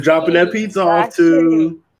Dropping that pizza off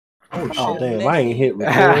too. Oh damn! I ain't hit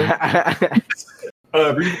record.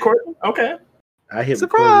 Re-recording? Okay. I hit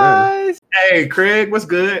surprise. Hey, Craig, what's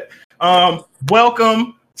good?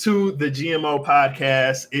 Welcome to the GMO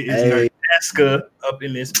podcast. It is Nerdesca up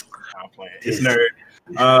in this. I'm playing. It's Nerd.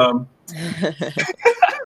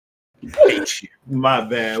 My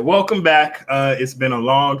bad. Welcome back. It's been a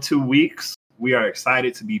long 2 weeks. We are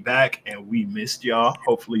excited to be back, and we missed y'all.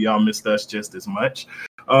 Hopefully, y'all missed us just as much.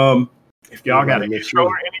 If y'all got an intro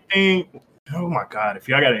or anything, oh my God! If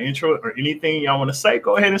y'all got an intro or anything y'all want to say,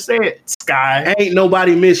 go ahead and say it. Sky, ain't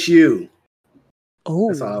nobody miss you. Oh,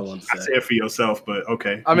 that's all I want to say. I say it for yourself, but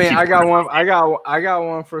okay. I mean, I got one. I got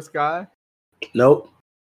one for Sky. Nope.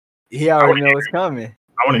 He already knows it's coming.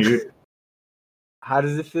 I want to hear it. How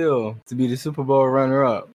does it feel to be the Super Bowl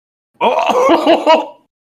runner-up? Oh.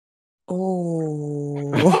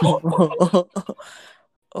 Oh.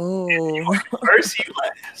 Oh. First you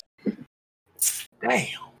last. Damn.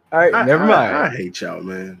 All right, never mind. I hate y'all,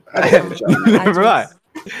 man. I hate y'all. Never mind.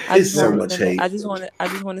 It's so much hate. I just want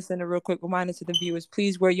to send a real quick reminder to the viewers.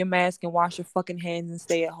 Please wear your mask and wash your fucking hands and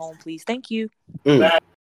stay at home, please. Thank you. And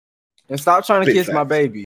stop trying to kiss my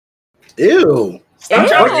baby. Ew. Stop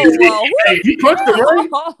trying to kiss hey, you punched him, right?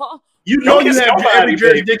 You know you have every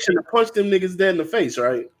jurisdiction to punch them niggas dead in the face,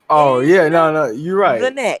 right? Oh yeah, no, you're right.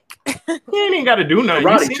 The neck. He ain't got to do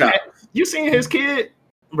nothing. You seen his kid,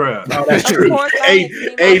 bruh? Oh, that's true.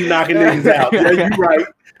 Ain't knocking niggas out. Yeah,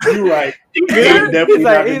 you right.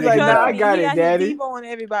 He's like, nah, I got it, Daddy. On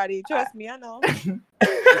everybody, trust me, I know.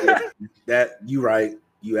 That you right.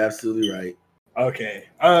 You absolutely right. Okay.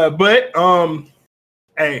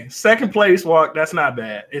 Hey, second place walk. That's not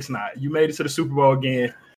bad. It's not. You made it to the Super Bowl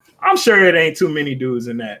again. I'm sure it ain't too many dudes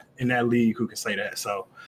in that league who can say that. So,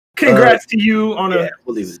 congrats to you on a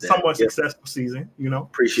somewhat successful season. You know,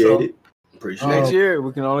 appreciate it. Next year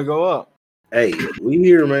we can only go up. Hey, we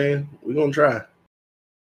here, man. We gonna try.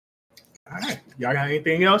 All right, y'all got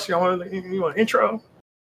anything else? You want intro?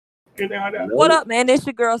 What up, man? It's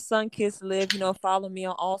your girl Sunkiss Live. You know, follow me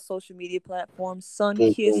on all social media platforms.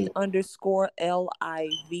 Sunkiss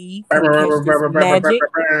 _LIV. Magic.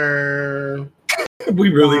 We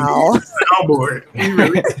really on board.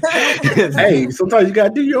 Hey, sometimes you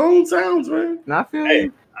gotta do your own sounds, man. I feel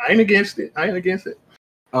you. I ain't against it.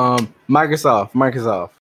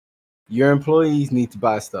 Microsoft. Your employees need to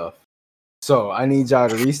buy stuff. So I need y'all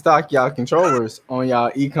to restock y'all controllers on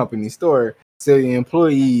y'all e-company store so your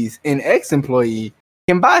employees and ex-employee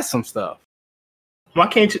can buy some stuff. Why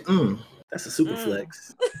can't you? That's a super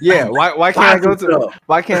flex. Yeah, why can't I go to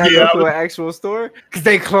an actual store? Because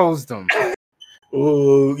they closed them.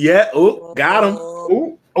 Oh yeah. Oh, got him.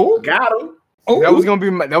 Oh, got him. That was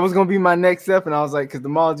gonna be my next step, and I was like, because the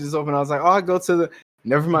mall just opened, I was like, oh, I go to the.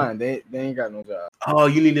 Never mind, they ain't got no job. Oh,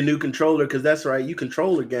 you need a new controller because that's right, you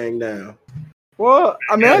controller gang now. Well,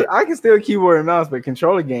 I mean, I can still keyboard and mouse, but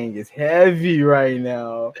controller gang is heavy right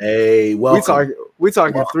now. Hey, welcome. We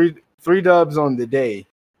talking three dubs on the day.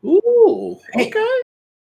 Ooh, okay.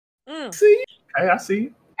 See, hey, I see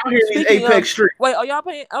you. I'm here in Apex Street. Wait, are y'all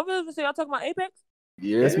playing? I was gonna say y'all talking about Apex.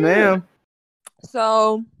 Yes, ma'am.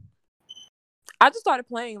 So, I just started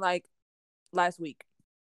playing like last week.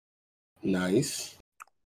 Nice.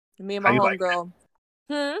 Me and my homegirl.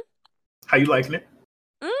 How you liking it?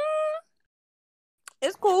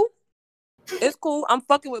 It's cool. It's cool. I'm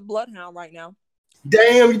fucking with Bloodhound right now.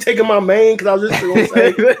 Damn, you taking my main? Because I was just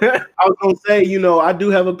gonna say, you know, I do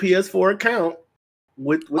have a PS4 account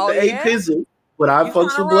with the 8-Pizzle, but I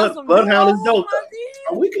fucks with Bloodhound is dope.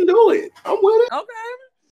 We can do it. I'm with it. Okay.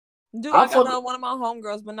 Dude, I got another one of my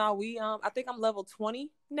homegirls, but now I think I'm level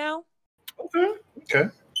 20 now. Okay.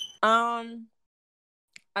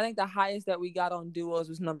 I think the highest that we got on duos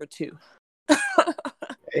was number 2.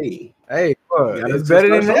 Hey, it's better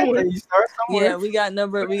than that. You start somewhere. Yeah, we got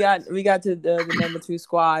to the number 2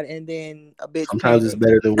 squad, and then a bitch. Sometimes it's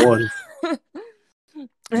better than one.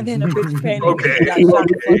 And then a bitch panicked and got shot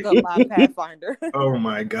the fuck up by Pathfinder. Oh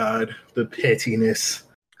my God, the pettiness.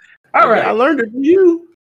 All right, I learned it from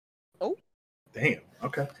you. Oh, damn.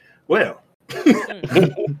 Okay, well.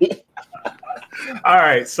 All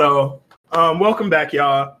right, so welcome back,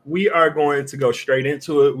 y'all. We are going to go straight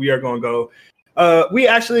into it. We are going to go. We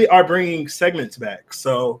actually are bringing segments back,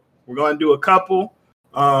 so we're going to do a couple.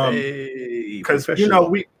 Because you know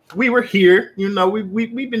we were here. You know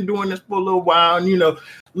we've been doing this for a little while, and you know,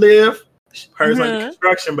 Liv, hers like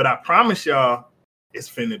construction, but I promise y'all, it's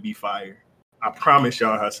finna be fire. I promise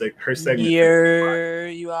y'all, her segment. You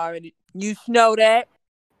know that.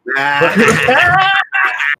 I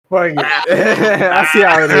see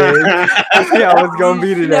how it is. I see how it's gonna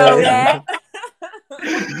be today.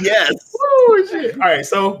 Yes. Ooh, shit. All right,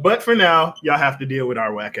 so but for now, y'all have to deal with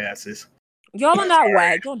our whack asses. Y'all are not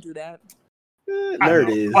whack. Don't do that.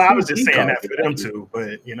 Nerd is. Well, I was just saying that for them too,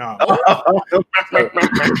 but you know.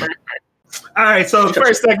 All right, so the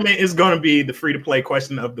first segment is going to be the free to play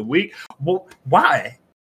question of the week. Well, why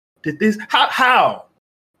did this? How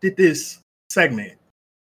did this segment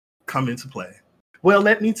come into play? Well,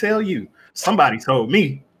 let me tell you. Somebody told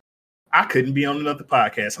me I couldn't be on another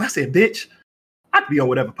podcast, and I said, "Bitch, I could be on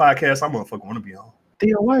whatever podcast I motherfucker want to be on."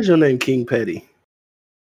 Theo, why is your name King Petty?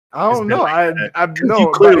 I don't know. I know.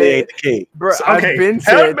 You clearly ain't the king. Bro, so, okay. I've been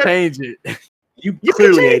said change it. You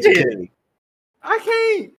clearly ain't the king. I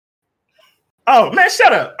can't. Oh, man,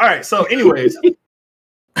 shut up. All right, so anyways,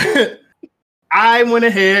 I went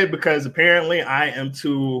ahead because apparently I am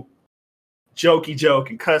too jokey joke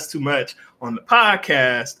and cuss too much on the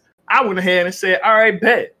podcast. I went ahead and said, all right,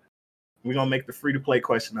 bet. We're going to make the free-to-play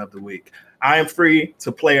question of the week. I am free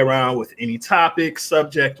to play around with any topic,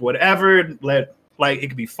 subject, whatever. It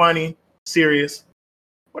could be funny, serious,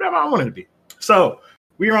 whatever I want it to be. So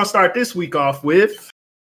we're going to start this week off with,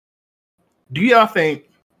 do y'all think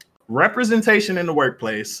representation in the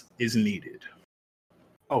workplace is needed?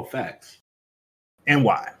 Oh, facts. And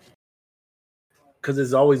why? Because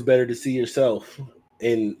it's always better to see yourself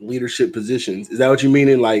in leadership positions. Is that what you mean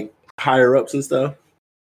in like higher ups and stuff?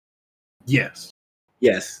 Yes.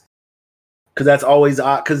 Yes. Because that's always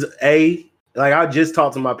odd. Because I just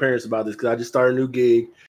talked to my parents about this because I just started a new gig,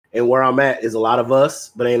 and where I'm at is a lot of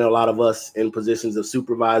us, but ain't a lot of us in positions of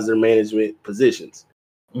supervisor management positions.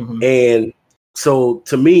 Mm-hmm. And so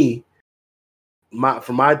to me,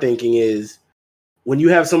 my thinking is when you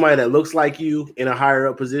have somebody that looks like you in a higher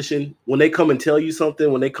up position, when they come and tell you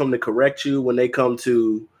something, when they come to correct you, when they come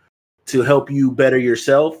to help you better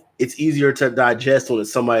yourself, it's easier to digest when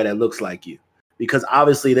it's somebody that looks like you. Because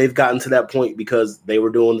obviously they've gotten to that point because they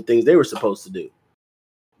were doing the things they were supposed to do.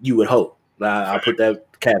 You would hope. I'll put that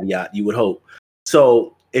caveat. You would hope.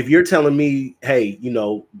 So if you're telling me, hey,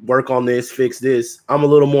 work on this, fix this, I'm a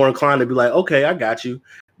little more inclined to be like, okay, I got you.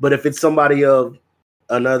 But if it's somebody of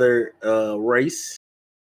another race,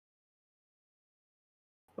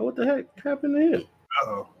 what the heck happened to him?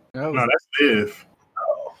 Uh-oh. No, that's Liv.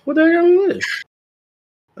 Oh, what the heck happened to Liv?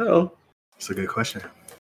 Oh, that's a good question.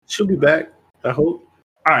 She'll be back, I hope.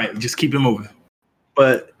 All right, just keep it moving.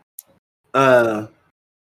 But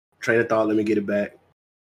train of thought, let me get it back.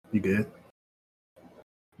 You good?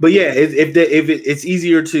 But yeah, it's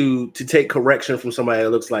easier to take correction from somebody that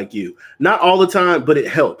looks like you. Not all the time, but it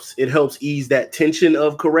helps. It helps ease that tension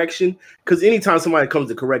of correction. Because anytime somebody comes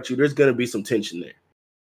to correct you, there's going to be some tension there.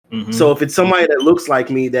 Mm-hmm. So if it's somebody that looks like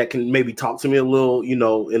me that can maybe talk to me a little,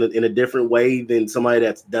 in a different way than somebody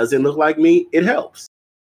that doesn't look like me, it helps.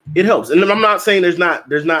 It helps. And I'm not saying there's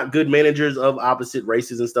not good managers of opposite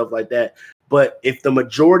races and stuff like that. But if the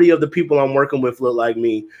majority of the people I'm working with look like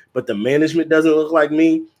me, but the management doesn't look like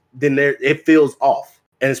me, then it feels off.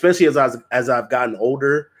 And especially as I've gotten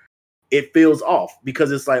older, it feels off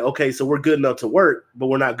because it's like, okay, so we're good enough to work, but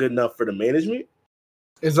we're not good enough for the management.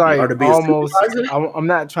 It's like almost, I'm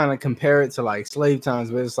not trying to compare it to like slave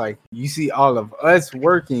times, but it's like you see all of us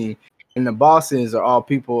working and the bosses are all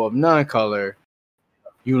people of non-color.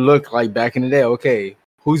 You look like back in the day, okay,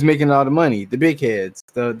 who's making all the money? The big heads,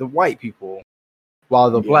 the white people,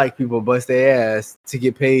 while the black people bust their ass to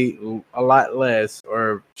get paid a lot less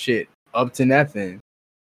or shit up to nothing.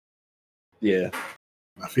 Yeah.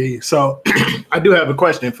 I feel you. So I do have a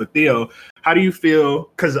question for Theo. How do you feel?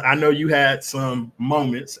 Because I know you had some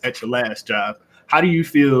moments at your last job. How do you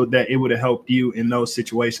feel that it would have helped you in those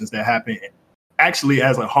situations that happened actually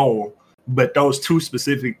as a whole, but those two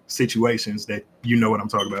specific situations that you know what I'm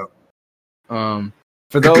talking about?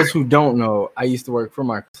 For those who don't know, I used to work for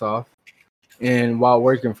Microsoft. And while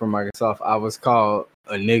working for Microsoft, I was called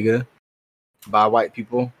a nigga by white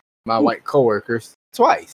people, my white coworkers,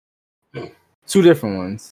 twice. 2 different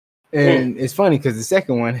ones. And it's funny because the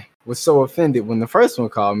second one was so offended when the first one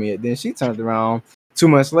called me, and then she turned around 2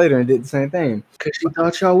 months later and did the same thing. Because she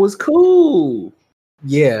thought y'all was cool.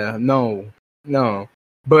 Yeah, no.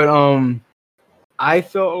 But I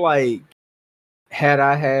felt like had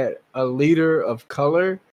I had a leader of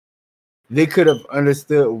color, they could have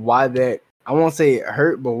understood why that, I won't say it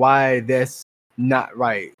hurt, but why that's not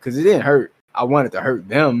right. Because it didn't hurt. I wanted to hurt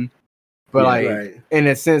them. But in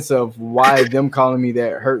a sense of why them calling me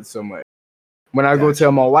that hurt so much. When I go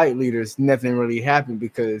tell my white leaders, nothing really happened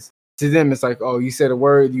because to them it's like, oh, you said a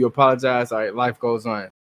word, you apologize, all right, life goes on.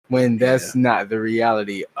 When that's not the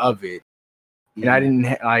reality of it. And I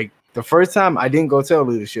didn't the first time I didn't go tell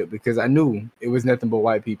leadership because I knew it was nothing but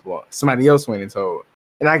white people. Somebody else went and told.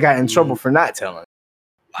 And I got in trouble for not telling.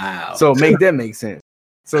 Wow. So make that make sense.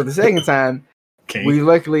 So the second time, we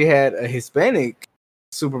luckily had a Hispanic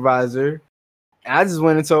supervisor. I just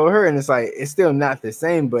went and told her, and it's like it's still not the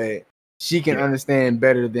same, but she can understand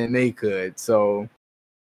better than they could. So,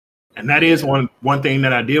 and that is one thing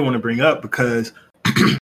that I did want to bring up, because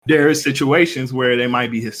there are situations where they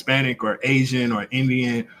might be Hispanic or Asian or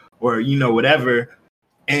Indian or whatever,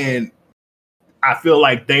 and I feel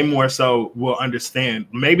like they more so will understand.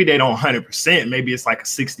 Maybe they don't 100%. Maybe it's like a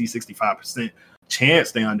 60-65%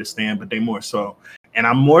 chance they understand, but they more so. And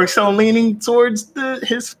I'm more so leaning towards the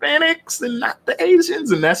Hispanics and not the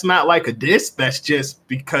Asians. And that's not like a diss. That's just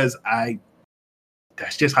because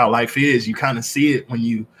that's just how life is. You kind of see it when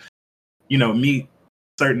you meet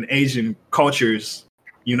certain Asian cultures,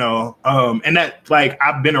 and that, like,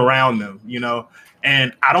 I've been around them,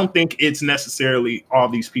 and I don't think it's necessarily all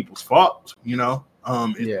these people's fault,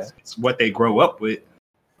 it's what they grow up with.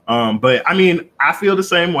 But I mean, I feel the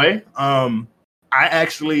same way. I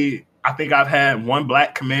think I've had one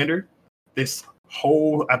black commander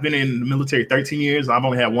I've been in the military 13 years. I've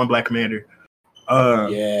only had one black commander.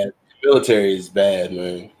 Military is bad,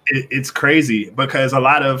 man. It's crazy because a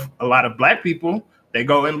lot of black people, they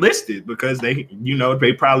go enlisted because they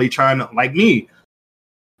probably trying to, like me.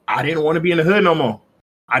 I didn't want to be in the hood no more.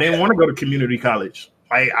 I didn't want to go to community college.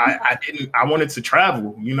 I wanted to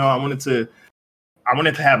travel. I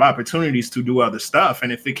wanted to have opportunities to do other stuff.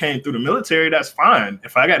 And if it came through the military, that's fine.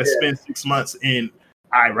 If I got to spend 6 months in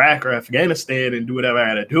Iraq or Afghanistan and do whatever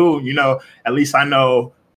I got to do, at least I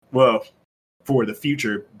know, well, for the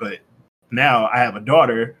future. But now I have a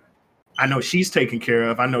daughter. I know she's taken care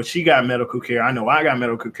of. I know she got medical care. I know I got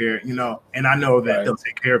medical care, and I know that they'll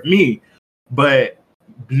take care of me. But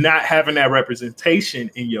not having that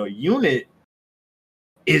representation in your unit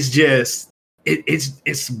is just,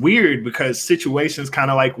 it's weird, because situations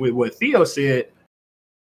kind of like with what Theo said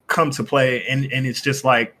come to play, and it's just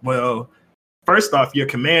like, well, first off, your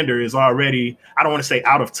commander is already, I don't want to say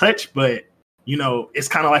out of touch, but it's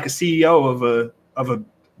kind of like a CEO of a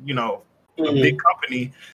a big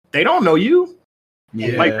company. They don't know you.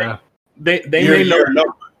 Yeah, like they may know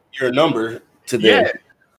you're a number to them. Yeah.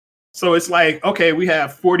 So it's like, okay, we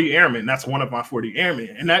have 40 airmen. That's one of my 40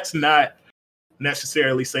 airmen, and that's not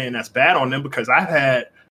necessarily saying that's bad on them, because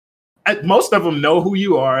most of them know who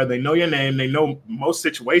you are. They know your name. They know most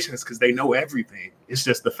situations because they know everything. It's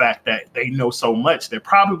just the fact that they know so much. They're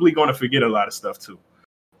probably going to forget a lot of stuff too.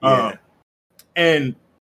 Yeah. And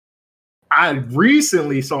I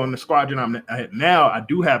recently, so in the squadron I'm at now, I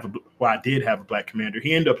did have a black commander.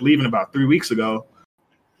 He ended up leaving about 3 weeks ago.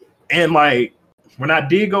 And like, when I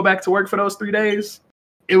did go back to work for those 3 days,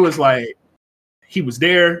 it was like, he was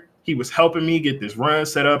there. He was helping me get this run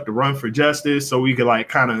set up, the Run for Justice, so we could like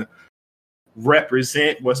kind of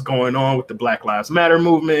represent what's going on with the Black Lives Matter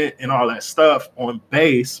movement and all that stuff on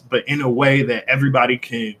base, but in a way that everybody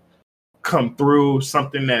can come through,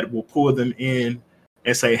 something that will pull them in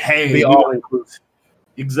and say, hey, be all inclusive.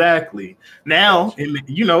 Exactly. Now,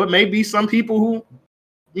 it may be some people who,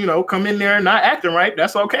 come in there and not acting right.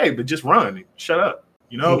 That's okay, but just run. Shut up.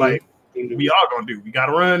 Like we all gonna do. We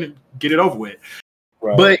gotta run and get it over with.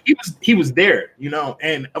 Right. But he was there,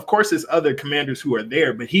 and of course there's other commanders who are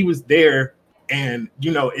there, but he was there, and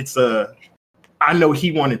I know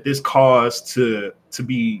he wanted this cause to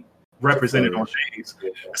be represented on base,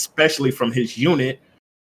 especially from his unit,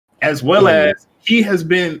 as well as he has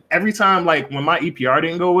been every time, like when my EPR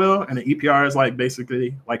didn't go well, and the EPR is like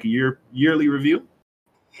basically like a yearly review.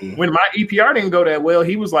 When my EPR didn't go that well,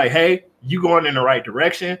 he was like, hey, you going in the right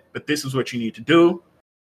direction, but this is what you need to do.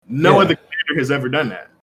 No other commander has ever done that.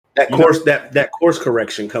 That course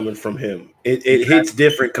correction coming from him, it hits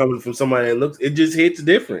different coming from somebody that it just hits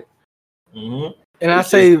different. Mm-hmm. And I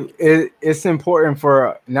say it's important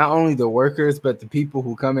for not only the workers, but the people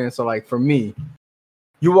who come in. So like for me,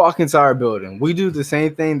 you walk into our building, we do the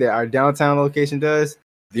same thing that our downtown location does.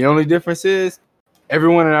 The only difference is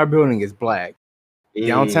everyone in our building is black.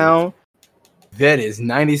 Downtown, that is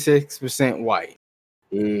 96% white.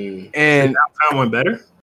 And downtown went better.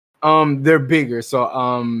 They're bigger,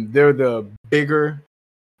 so they're the bigger,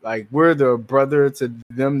 like we're the brother to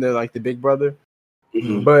them. They're like the big brother.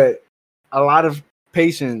 Mm-hmm. But a lot of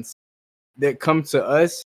patients that come to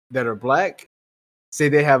us that are black say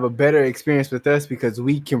they have a better experience with us because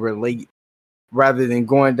we can relate, rather than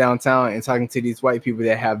going downtown and talking to these white people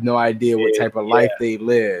that have no idea what type of life they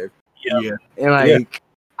live. Yeah, and like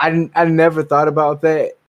I never thought about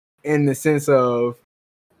that in the sense of,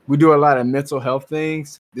 we do a lot of mental health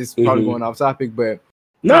things. This is probably going off topic, but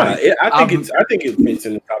I think it fits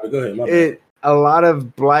in the topic. Go ahead. A lot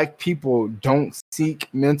of black people don't seek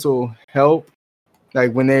mental help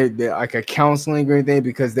Like when they're like a counseling or anything,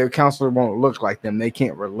 because their counselor won't look like them. They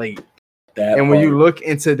can't relate. When you look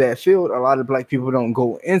into that field, a lot of black people don't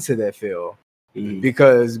go into that field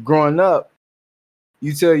because growing up,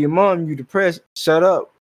 you tell your mom you depressed, shut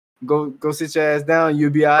up, go sit your ass down,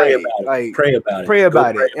 you'll be all right. Like pray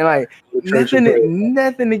about it. And like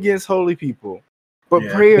nothing against holy people, but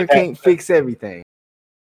prayer can't fix everything.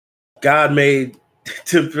 God made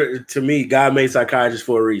to me, God made psychiatrists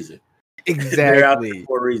for a reason. Exactly.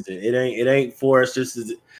 For a reason. It ain't for us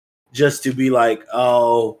just to be like,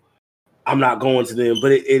 oh, I'm not going to them,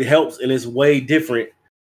 but it helps, and it's way different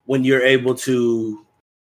when you're able to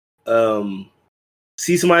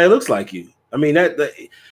see somebody that looks like you. I mean, that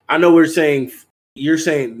I know you're saying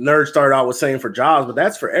nerds started out with saying for jobs, but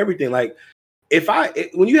that's for everything. Like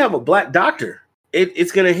when you have a black doctor,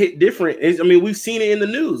 it's gonna hit different. I mean, we've seen it in the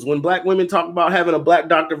news when black women talk about having a black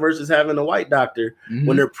doctor versus having a white doctor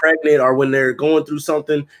when they're pregnant or when they're going through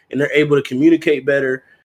something and they're able to communicate better.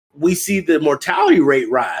 We see the mortality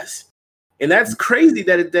rate rise. And that's crazy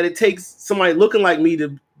that it takes somebody looking like me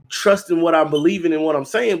to trust in what I'm believing and what I'm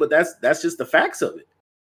saying, but that's just the facts of it.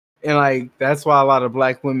 And like that's why a lot of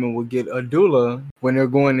black women will get a doula when they're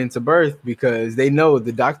going into birth, because they know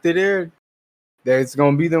the doctor that's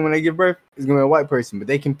gonna be there when they give birth is gonna be a white person, but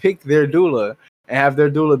they can pick their doula and have their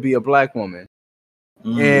doula be a black woman.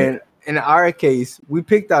 And in our case, we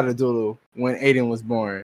picked out a doula when Aiden was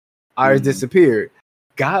born. Ours disappeared.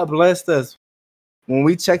 God blessed us. When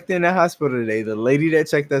we checked in the hospital today, the lady that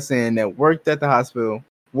checked us in that worked at the hospital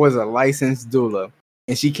was a licensed doula.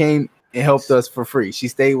 And she came and helped us for free. She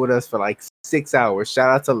stayed with us for like 6 hours. Shout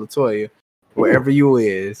out to Latoya, wherever you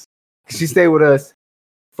is. She stayed with us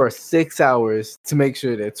for 6 hours to make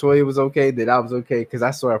sure that Toya was okay, that I was okay, because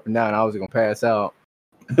I saw up and down I was going to pass out.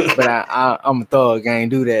 But I'm a thug. I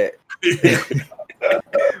ain't do that.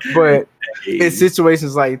 But in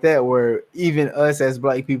situations like that, where even us as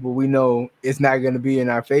black people, we know it's not going to be in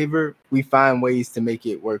our favor, we find ways to make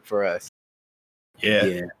it work for us.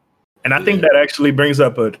 Yeah. And I think that actually brings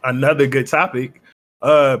up another good topic.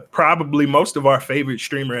 Probably most of our favorite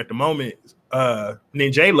streamer at the moment,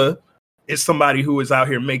 Ninjayla, is somebody who is out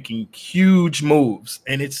here making huge moves.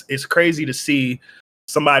 And it's crazy to see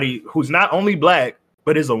somebody who's not only black,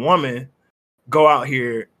 but is a woman go out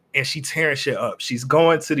here and she tearing shit up. She's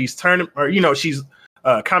going to these tournaments, or, she's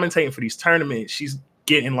commentating for these tournaments. She's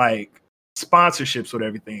getting like sponsorships with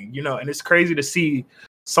everything, and it's crazy to see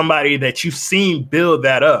somebody that you've seen build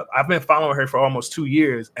that up. I've been following her for almost 2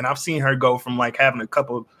 years, and I've seen her go from like having a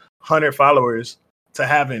couple hundred followers to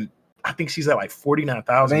having, I think she's at like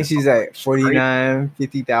 49,000. I think she's at 49,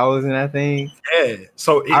 50,000, I think. Yeah.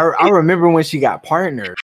 So I remember when she got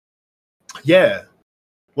partnered. Yeah.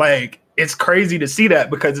 Like, it's crazy to see that,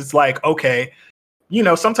 because it's like, okay,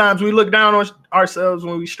 sometimes we look down on ourselves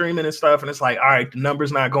when we streaming and stuff, and it's like, all right, the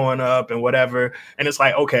number's not going up and whatever. And it's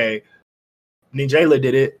like, okay, Ninjayla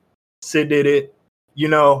did it, Sid did it,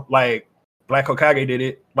 like Black Hokage did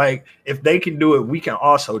it. Like, if they can do it, we can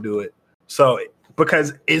also do it. So,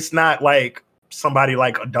 because it's not like somebody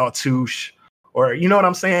like Adultouche, or you know what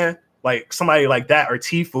I'm saying? Like somebody like that, or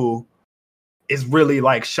Tfue is really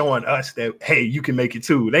like showing us that, hey, you can make it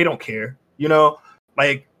too. They don't care,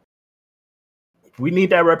 like we need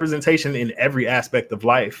that representation in every aspect of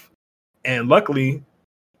life. And luckily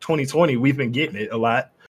 2020, we've been getting it a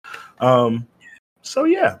lot. So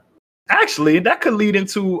yeah, actually that could lead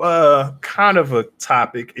into kind of a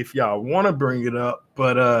topic if y'all want to bring it up.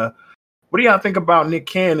 But what do y'all think about Nick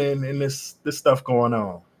Cannon and this stuff going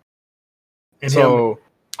on? And so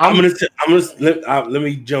let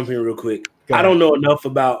me jump in real quick. I don't know enough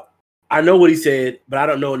about. I know what he said, but I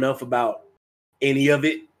don't know enough about any of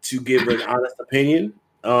it to give an honest opinion.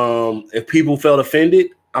 If people felt offended,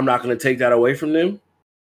 I'm not going to take that away from them.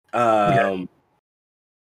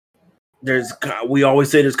 We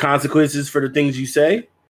always say there's consequences for the things you say.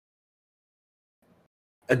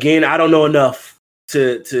 Again, I don't know enough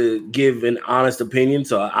to give an honest opinion,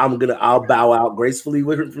 so I'll bow out gracefully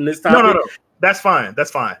from this topic. No, that's fine.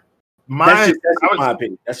 That's fine. That's just my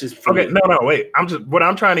opinion. That's just okay. Me. No, wait. What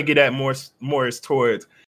I'm trying to get at more is towards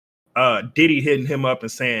Diddy hitting him up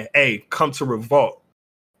and saying, "Hey, come to Revolt."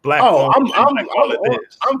 I'm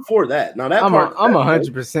for that. Now that I'm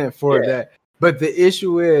 100% for that. But the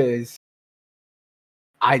issue is,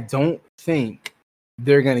 I don't think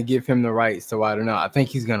they're gonna give him the rights to Wild 'N Out. I think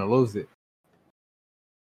he's gonna lose it.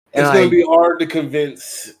 It's going to be hard to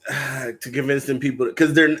convince them people,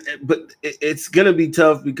 because it's going to be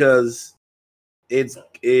tough, because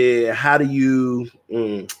how do you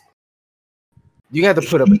got to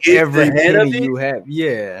put up every penny you have.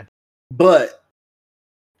 Yeah. But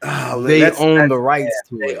they own the rights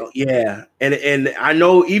to it. Yeah, and I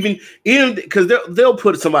know even because they'll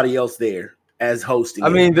put somebody else there as hosting. I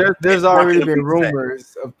mean, there's already been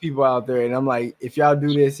rumors of people out there, and I'm like, if y'all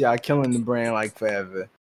do this, y'all killing the brand like forever.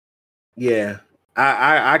 Yeah,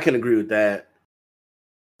 I can agree with that.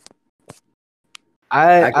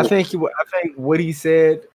 I think what he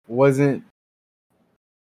said wasn't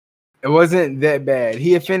that bad.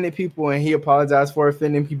 He offended people and he apologized for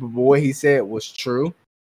offending people, but what he said was true.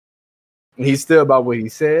 And he stood by what he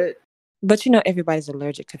said. But you know, everybody's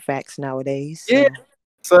allergic to facts nowadays. So. Yeah.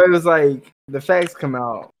 So it was like the facts come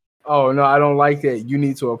out. Oh no, I don't like that. You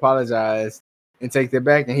need to apologize and take that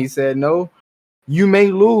back. And he said, no, you may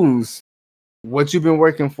lose what you've been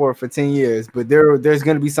working for 10 years, but there's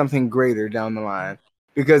going to be something greater down the line.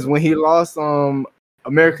 Because when he lost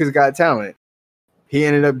America's Got Talent, he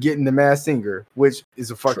ended up getting The Masked Singer, which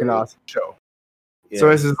is a fucking awesome show. Yeah.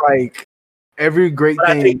 So it's just like every great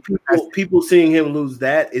thing. I think people seeing him lose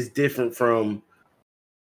that is different from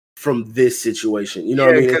this situation. You know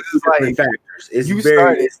what I mean? It's two different factors.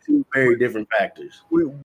 It's two very different factors.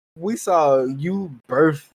 We saw you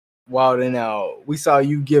birth Wild 'N Out. We saw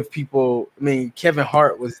you give people. I mean, Kevin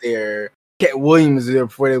Hart was there. Cat Williams was there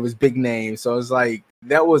before there was big names. So it's like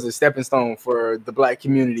that was a stepping stone for the black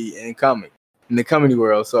community in the comedy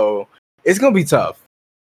world. So it's gonna be tough.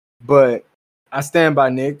 But I stand by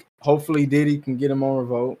Nick. Hopefully Diddy can get him on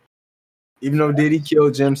revolt. Even though Diddy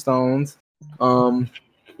killed Gemstones. Oh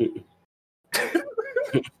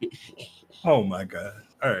my God.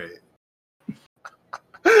 All right.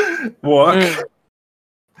 What?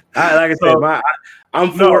 Like I said,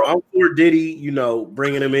 I'm for Diddy, you know,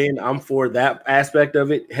 bringing him in. I'm for that aspect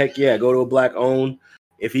of it. Heck yeah, go to a black owned.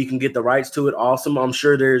 If he can get the rights to it, awesome. I'm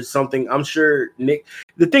sure there's something. I'm sure Nick.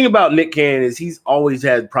 The thing about Nick Cannon is he's always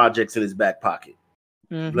had projects in his back pocket.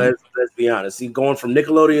 Mm-hmm. Let's be honest. He's going from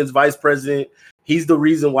Nickelodeon's vice president. He's the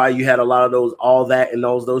reason why you had a lot of those, all that, and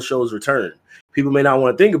those shows return. People may not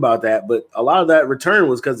want to think about that, but a lot of that return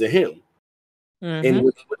was because of him. Mm-hmm. And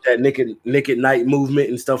with that Nick at Night movement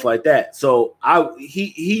and stuff like that. So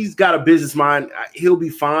he's got a business mind. He'll be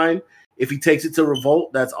fine if he takes it to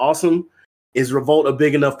Revolt. That's awesome. Is Revolt a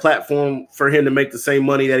big enough platform for him to make the same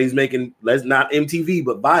money that he's making? That's not MTV,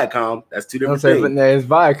 but Viacom. That's two different things. But it's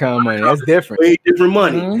Viacom money. That's different. Way different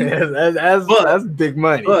money. Mm-hmm. That's big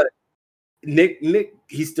money. But Nick,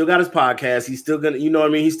 he's still got his podcast. He's still gonna, you know what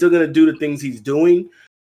I mean? He's still gonna do the things he's doing.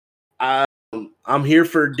 I'm here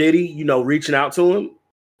for Diddy, you know, reaching out to him.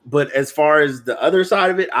 But as far as the other side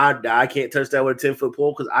of it, I can't touch that with a 10-foot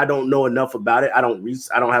pole because I don't know enough about it. I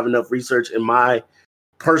don't have enough research in my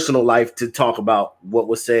personal life to talk about what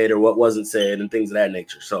was said or what wasn't said and things of that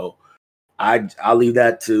nature. So I'll leave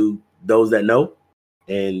that to those that know,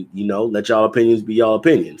 and you know, let y'all opinions be y'all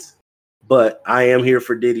opinions. But I am here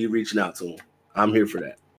for Diddy reaching out to him. I'm here for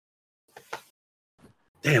that.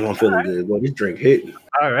 Damn, I'm feeling good. Boy, this drink hitting.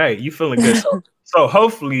 All right, you feeling good. So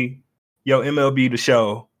hopefully your MLB The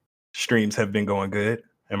Show streams have been going good.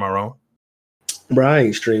 Am I wrong? Bro, I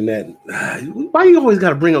ain't streamed that. Why you always got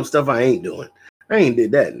to bring up stuff I ain't doing? I ain't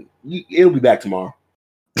did that. It'll be back tomorrow.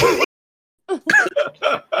 You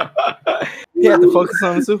have to focus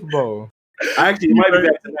on the Super Bowl. Actually, it might be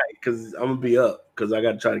back tonight because I'm going to be up because I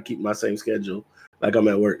got to try to keep my same schedule like I'm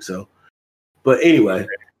at work. So, but anyway.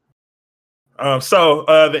 So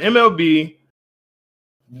the MLB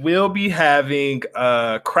will be having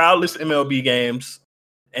crowdless MLB games,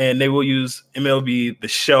 and they will use MLB The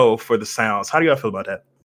Show for the sounds. How do y'all feel about that?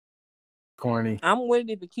 Corny. I'm with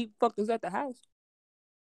it to keep fuckers at the house.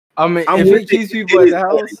 I mean, if it keeps people at the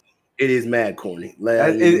house, it is mad corny.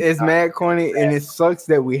 It's mad corny, and it sucks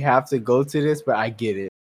that we have to go to this, but I get it.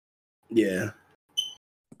 Yeah.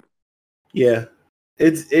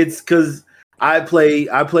 It's because I play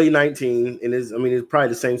 19, and it's probably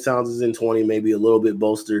the same sounds as in 20, maybe a little bit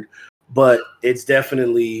bolstered, but it's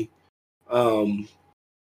definitely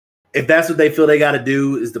if that's what they feel they got to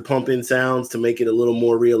do is to pump in sounds to make it a little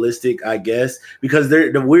more realistic, I guess, because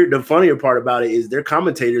the funnier part about it is their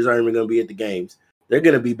commentators aren't even going to be at the games. They're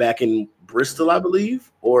going to be back in Bristol, I believe,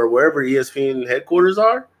 or wherever ESPN headquarters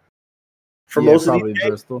are for most of these games.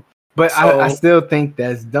 Bristol. But so, I still think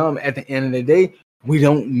that's dumb. At the end of the day, we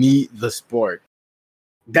don't need the sport.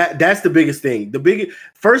 That's the biggest thing.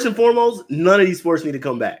 First and foremost, none of these sports need to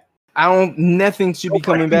come back. Nothing should be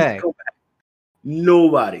coming back.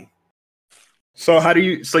 Nobody. So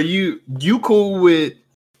you cool with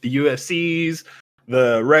the UFCs,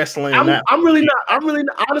 the wrestling? I'm really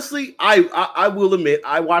not. Honestly, I will admit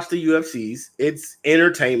I watch the UFCs. It's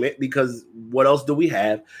entertainment because what else do we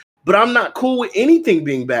have? But I'm not cool with anything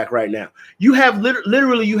being back right now. You have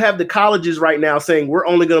literally you have the colleges right now saying we're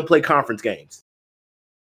only going to play conference games.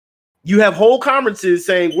 You have whole conferences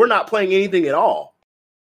saying we're not playing anything at all.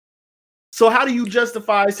 So how do you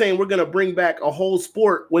justify saying we're going to bring back a whole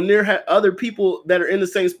sport when there are other people that are in the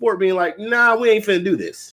same sport being like, nah, we ain't finna do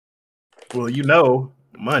this? Well,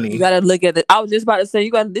 money. You got to look at it. I was just about to say,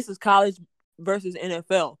 this is college versus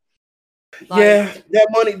NFL. Like, yeah, that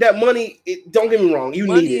money. Don't get me wrong.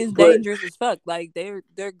 Money need it. Is dangerous as fuck. Like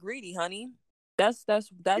they're greedy, honey. That's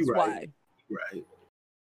right. why. Right.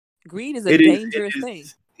 Greed is a dangerous thing.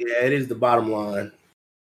 Yeah, it is the bottom line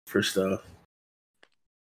for stuff.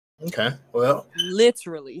 Okay, well,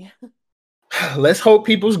 literally. Let's hope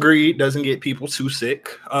people's greed doesn't get people too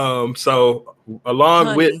sick. So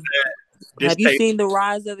along with that. Have you seen the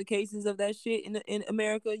rise of the cases of that shit in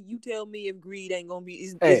America? You tell me if greed ain't gonna be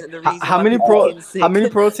isn't the reason. How many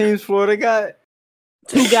pro teams Florida got?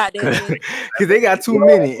 2 goddamn. Because they got too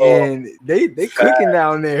many, and they cooking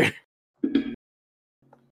down there.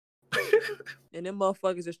 And them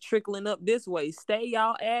motherfuckers is trickling up this way. Stay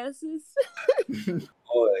y'all asses.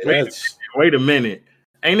 Wait a minute.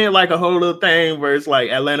 Ain't it like a whole little thing where it's like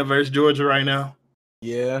Atlanta versus Georgia right now?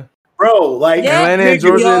 Yeah. Bro, like Atlanta and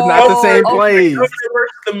Georgia is not the same place.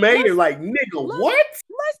 The mayor, like, nigga, what?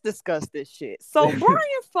 Let's discuss this shit. So Brian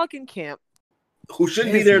fucking Kemp, who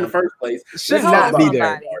shouldn't be there in the first place, should not be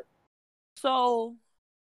there. So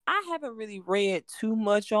I haven't really read too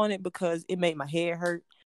much on it because it made my head hurt.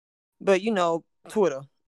 But Twitter.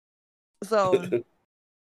 So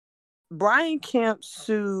Brian Kemp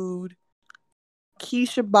sued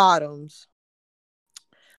Keisha Bottoms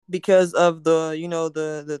because of the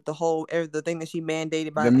whole the thing that she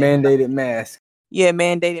mandated by the mandated mask. Yeah,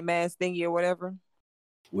 mandated mask thingy or whatever.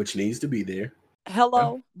 Which needs to be there.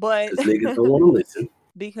 Hello, but niggas don't want to listen.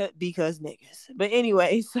 Because niggas. But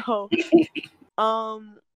anyway, so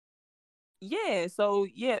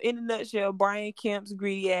in a nutshell, Brian Kemp's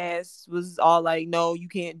greedy ass was all like, no, you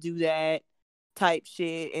can't do that type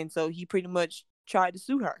shit. And so he pretty much tried to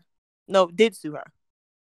sue her. No, did sue her.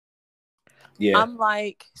 Yeah. I'm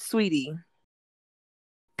like, sweetie,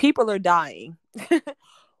 people are dying.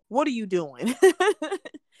 What are you doing?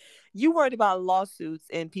 You worried about lawsuits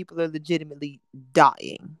and people are legitimately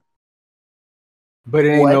dying. But it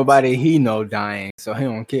ain't nobody he know dying, so he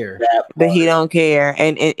don't care. But he don't care,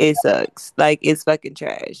 and it sucks. Like, it's fucking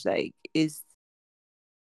trash. Like, I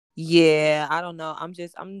don't know.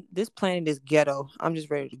 This planet is ghetto. I'm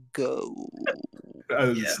just ready to go.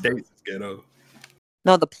 The states is ghetto.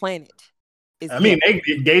 No, the planet is I mean,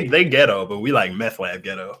 they ghetto, but we like meth lab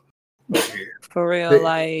ghetto. For real,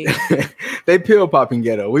 like they pill popping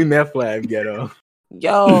ghetto. We meth lab ghetto.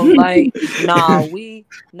 Yo, like,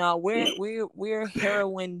 we're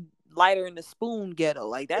heroin lighter in the spoon ghetto.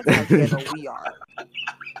 Like, that's how ghetto we are.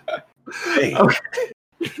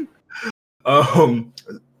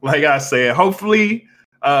 Like I said, hopefully,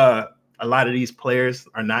 a lot of these players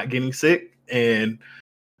are not getting sick, and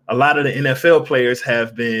a lot of the NFL players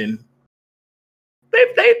have been.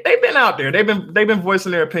 They've been out there. They've been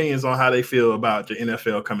voicing their opinions on how they feel about the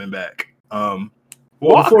NFL coming back.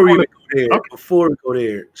 Before we go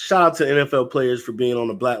there, shout out to NFL players for being on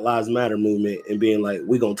the Black Lives Matter movement and being like,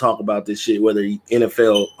 we're gonna talk about this shit whether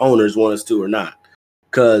NFL owners want us to or not.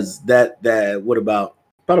 Cause that what about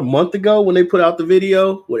a month ago when they put out the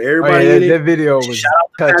video with everybody in it. That video was shout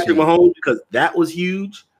out to Patrick Mahomes because that was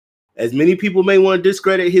huge. As many people may want to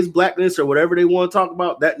discredit his blackness or whatever they want to talk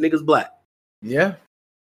about, that nigga's black. Yeah.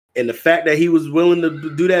 And the fact that he was willing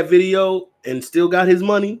to do that video and still got his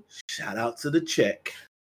money, shout out to the check.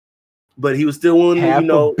 But he was still willing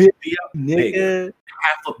to, be out, nigga.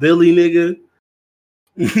 Half a billy, nigga.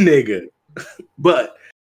 Nigga.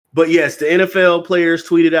 But yes, the NFL players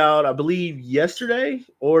tweeted out, I believe yesterday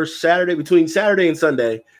or Saturday, between Saturday and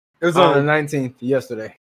Sunday. It was on the 19th,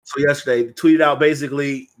 yesterday. So yesterday, tweeted out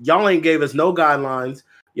basically, y'all ain't gave us no guidelines.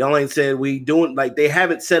 Y'all ain't said they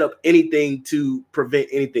haven't set up anything to prevent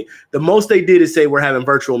anything. The most they did is say we're having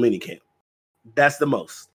virtual minicamp. That's the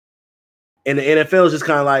most. And the NFL is just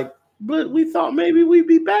kind of like, but we thought maybe we'd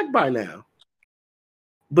be back by now.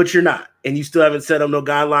 But you're not. And you still haven't set up no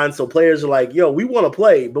guidelines. So players are like, yo, we want to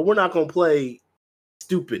play, but we're not going to play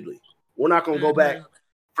stupidly. We're not going to go back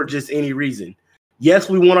for just any reason. Yes,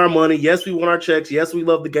 we want our money. Yes, we want our checks. Yes, we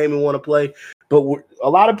love the game and want to play. But a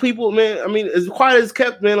lot of people, man, I mean, as quiet as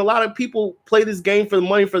kept, man, a lot of people play this game for the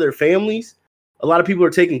money for their families. A lot of people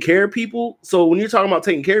are taking care of people. So when you're talking about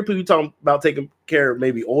taking care of people, you're talking about taking care of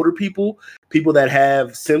maybe older people that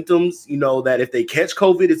have symptoms, that if they catch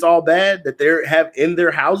COVID, it's all bad, that they have in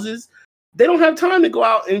their houses. They don't have time to go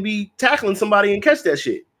out and be tackling somebody and catch that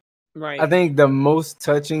shit. Right. I think the most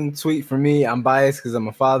touching tweet for me, I'm biased because I'm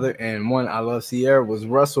a father, and one I love Sierra, was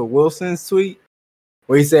Russell Wilson's tweet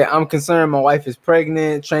where he said, "I'm concerned my wife is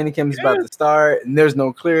pregnant, training camp is about to start, and there's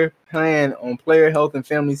no clear plan on player health and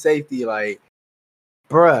family safety." Like,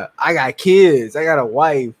 bruh, I got kids, I got a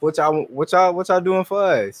wife. What y'all doing for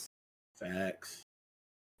us? Facts.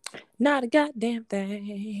 Not a goddamn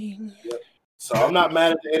thing. Yep. So I'm not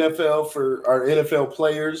mad at the NFL for our NFL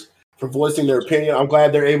players for voicing their opinion. I'm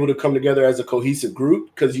glad they're able to come together as a cohesive group,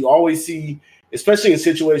 because you always see, especially in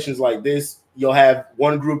situations like this, you'll have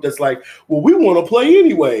one group that's like, well, we want to play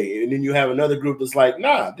anyway. And then you have another group that's like,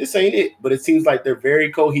 nah, this ain't it. But it seems like they're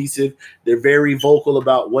very cohesive. They're very vocal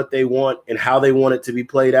about what they want and how they want it to be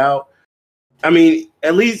played out. I mean,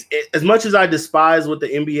 at least as much as I despise what the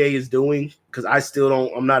NBA is doing, because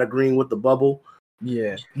I'm not agreeing with the bubble.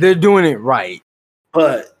 Yeah, they're doing it right.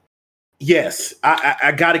 But yes,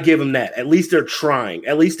 I got to give them that. At least they're trying.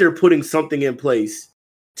 At least they're putting something in place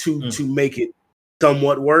to make it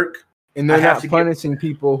somewhat work. And they're not punishing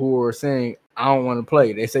people who are saying, I don't want to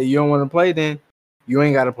play. They say, you don't want to play, then you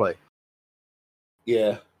ain't got to play.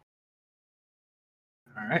 Yeah.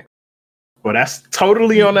 All right. Well, that's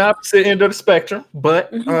totally on the opposite end of the spectrum.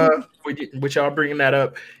 But with y'all bringing that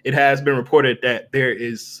up, it has been reported that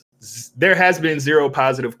there has been 0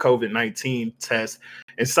 positive COVID-19 tests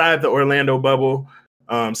inside the Orlando bubble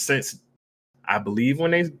since, I believe,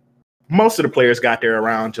 when most of the players got there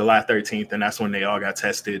around July 13th, and that's when they all got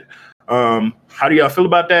tested. How do y'all feel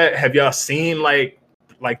about that? Have y'all seen like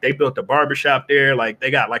they built a barbershop there? Like they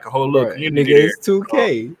got like a whole little community there. It's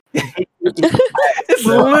 2K. It's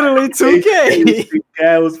literally 2K.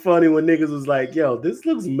 Yeah, it was funny when niggas was like, yo, this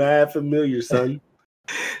looks mad familiar, son.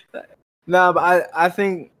 Nah, but I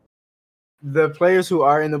think the players who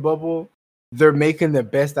are in the bubble, they're making the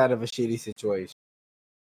best out of a shitty situation.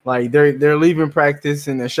 Like they're leaving practice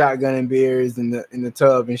and they're shotgunning beers in the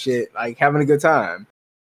tub and shit, like having a good time.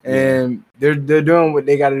 And they're doing what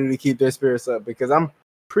they got to do to keep their spirits up, because I'm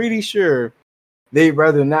pretty sure they'd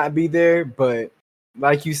rather not be there. But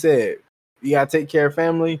like you said, you got to take care of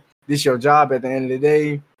family. This is your job at the end of the day.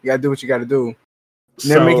 You got to do what you got to do. And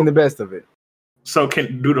they're making the best of it. So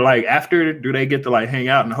do they get to like hang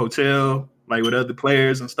out in the hotel like with other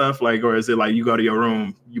players and stuff, like, or is it like you go to your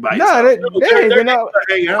room, you buy? No, they ain't been out.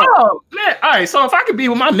 Oh man! All right, so if I could be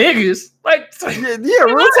with my niggas, like, yeah,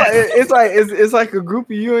 real time. It's like a group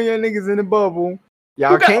of you and your niggas in the bubble.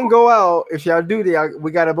 Y'all can't go out. If y'all do that,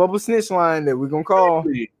 we got a bubble snitch line that we gonna call.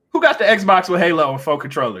 Who got the Xbox with Halo and 4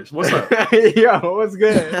 controllers? What's up? Yo, what's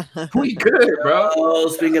good? We good, bro. Oh,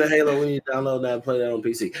 speaking of Halo, we need to download that and play that on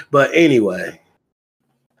PC. But anyway,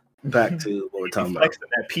 back to what we're talking about.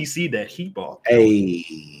 That PC that he bought.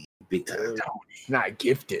 Hey, big time. Not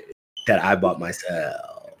gifted. That I bought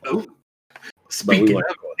myself. Ooh. Speaking of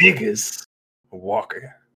niggas,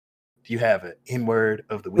 Walker, do you have an N-word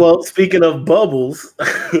of the week? Well, speaking of bubbles,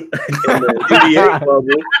 in the NBA bubble,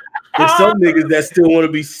 there's some niggas that still want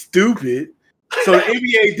to be stupid. So the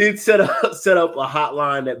NBA did set up a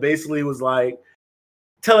hotline that basically was like,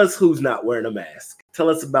 tell us who's not wearing a mask. Tell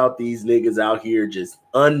us about these niggas out here just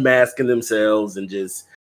unmasking themselves and just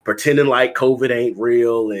pretending like COVID ain't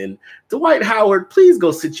real. And Dwight Howard, please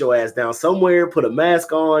go sit your ass down somewhere, put a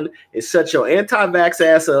mask on, and shut your anti-vax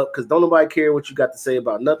ass up, because don't nobody care what you got to say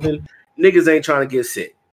about nothing. Niggas ain't trying to get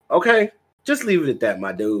sick. Okay? Just leave it at that,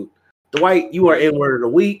 my dude. Dwight, you are N-word of the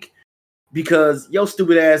week, because your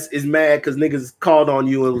stupid ass is mad because niggas called on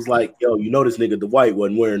you and was like, yo, you know this nigga Dwight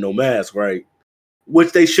wasn't wearing no mask, right?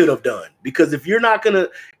 Which they should have done. Because if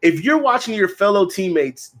you're watching your fellow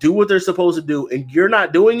teammates do what they're supposed to do and you're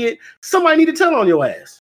not doing it, somebody need to tell on your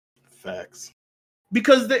ass. Facts.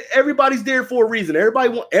 Because everybody's there for a reason.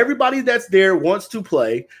 Everybody that's there wants to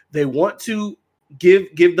play. They want to give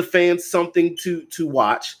the fans something to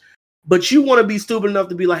watch. But you want to be stupid enough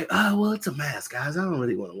to be like, oh, well, it's a mask, guys. I don't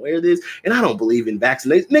really want to wear this. And I don't believe in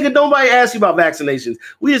vaccinations. Nigga, nobody asked you about vaccinations.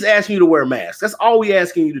 We just asking you to wear masks. That's all we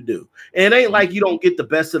asking you to do. And it ain't like you don't get the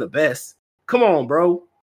best of the best. Come on, bro.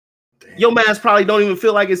 Damn. Your mask probably don't even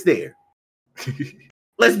feel like it's there.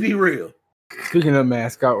 Let's be real. Speaking of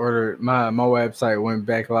masks, I ordered my website went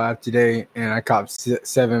back live today, and I copped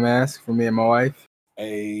 7 masks for me and my wife.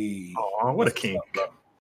 Hey. Oh, what a king.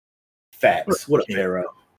 Facts. What a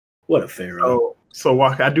pharaoh. What a pharaoh. So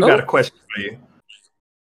Walker, I got a question for you.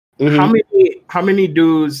 Mm-hmm. How many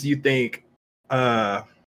dudes you think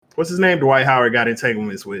what's his name? Dwight Howard got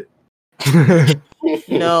entanglements with?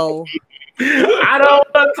 No. I don't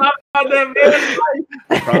want to talk about that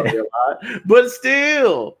man. Probably a lot. But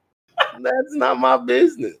still. That's not my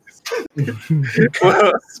business.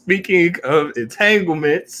 Well, speaking of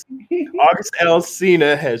entanglements, August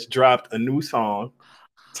Alsina has dropped a new song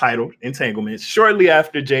titled Entanglements shortly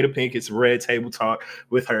after Jada Pinkett's Red Table Talk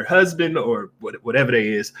with her husband or whatever they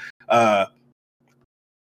is.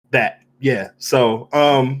 So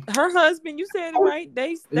her husband, you said it right.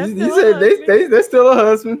 They're still a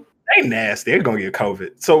husband. They nasty. They're gonna get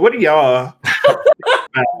COVID. So what do y'all?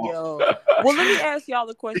 Yo, well, let me ask y'all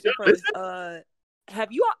the question first.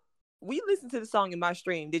 Have you? We listened to the song in my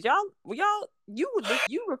stream. Did y'all? You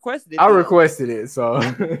requested it. I requested it. So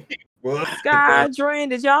Sky, Dren,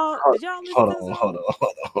 did y'all listen Hold to the song?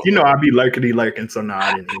 on. You know, I be lurking, so no,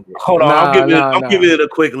 I didn't. Hold on, I'm giving it a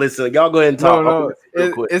quick listen. Y'all go ahead and talk. No,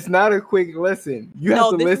 it's not a quick listen. You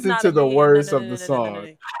have to listen to the words of the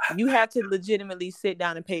song. You have to legitimately sit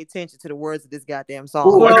down and pay attention to the words of this goddamn song.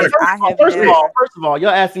 Ooh, first of all, y'all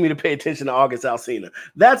asking me to pay attention to August Alsina.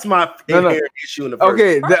 That's my inherent issue in the first.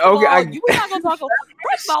 We're not gonna talk.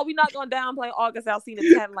 First of all, we're not gonna downplay August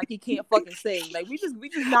Alsina's talent like he can't fucking sing. Like we just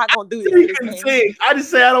not gonna do this. He can sing. I just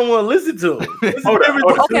say I don't want to listen to him.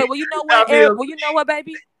 Okay, well you know what, Eric? Well you know what,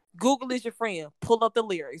 baby? Google is your friend. Pull up the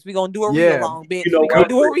lyrics. We're gonna do a read along, bitch. We're gonna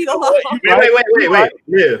do a read along. Wait.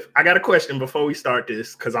 Liv, I got a question before we start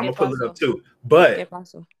this because I'm gonna pull it up too. But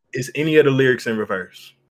is any of the lyrics in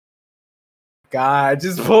reverse? God,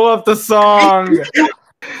 just pull up the song.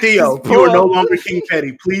 Theo, you are no longer King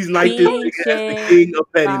Petty. Please knight this nigga as the king of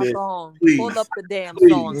pettiness. Please. Pull up the damn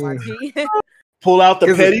song, my G. Pull out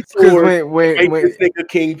the petty sword. Make this nigga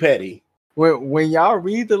King Petty. When y'all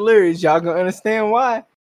read the lyrics, y'all gonna understand why.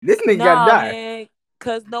 This nigga gotta die. Man,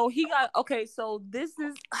 cause he got so this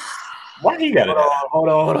is why he gotta die? Hold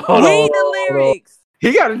on. Read the lyrics.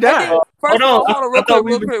 He gotta die. First of all, hold on,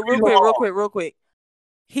 real quick.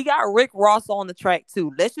 He got Rick Ross on the track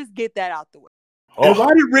too. Let's just get that out the way. And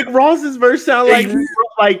why did Rick Ross's verse sound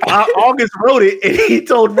like August wrote it and he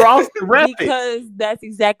told Ross to rap it? Because that's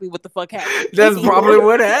exactly what the fuck happened. That's probably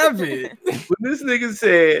what happened. When this nigga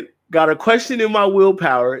said, got a question in my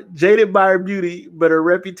willpower, jaded by her beauty, but her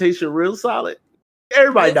reputation real solid.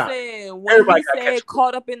 Everybody died. When he said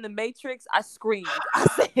caught up in the Matrix, I screamed. I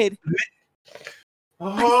said,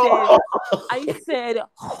 I said,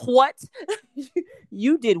 what?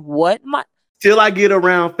 You did what? Till I get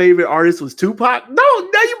around favorite artist was Tupac. No,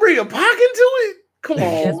 now you bring a Pac into it. Come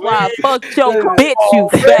on. That's why I fucked your bitch, you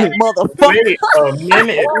fat motherfucker. A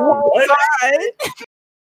minute.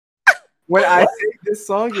 When I say this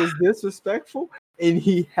song is disrespectful and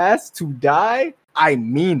he has to die, I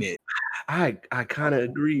mean it. I kind of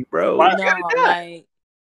agree, bro.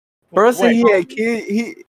 Bro said he had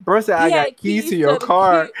keys. Bro said I got keys to your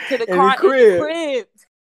car to the car in the crib.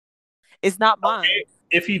 It's not mine. Okay.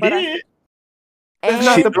 If he did. It's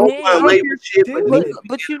not the shit,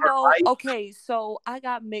 but you know, okay, so I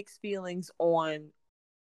got mixed feelings on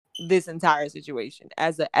this entire situation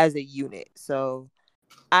as a unit. So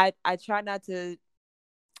I try not to,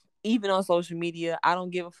 even on social media, I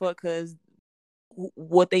don't give a fuck because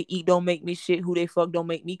what they eat don't make me shit. Who they fuck don't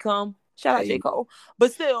make me come. Shout out J. Cole.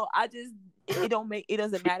 But still, it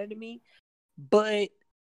doesn't matter to me. But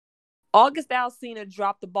August Alsina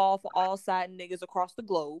dropped the ball for all side niggas across the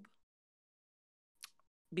globe.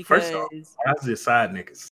 Because first off, that's just side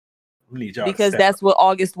niggas. We need y'all because that's what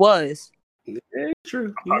August was. Yeah,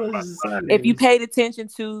 true. If you paid attention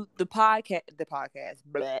to the podcast,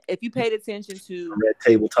 if you paid attention to Red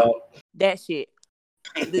Table Talk, that shit,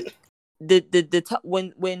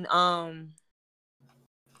 when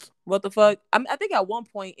what the fuck? I think at one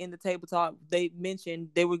point in the table talk they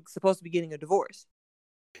mentioned they were supposed to be getting a divorce.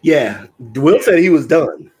 Yeah, Will said he was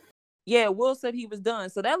done. Yeah, Will said he was done.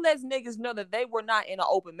 So that lets niggas know that they were not in an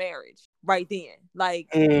open marriage right then. Like,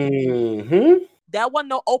 that wasn't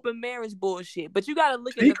no open marriage bullshit. But you got to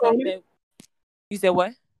look at the fact that... You said what?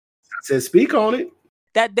 I said speak on it.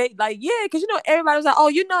 That they, because, everybody was like, oh,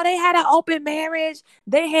 they had an open marriage.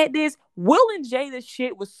 They had this. Will and Jada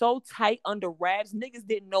shit was so tight under wraps. Niggas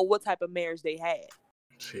didn't know what type of marriage they had.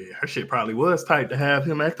 Shit, her shit probably was tight to have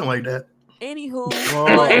him acting like that. Anywho,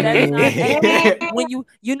 but that's not, when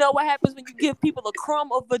you know what happens when you give people a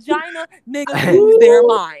crumb of vagina, niggas lose their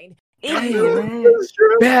mind. Anywho,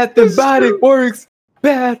 Bath and Body Works.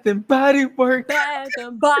 Bath and Body Works. Bath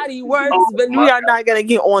and Body Works. But we are not gonna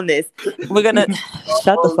get on this. We're gonna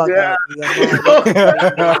shut the fuck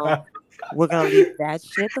up. We're gonna leave that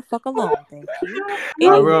shit the fuck alone. Thank you.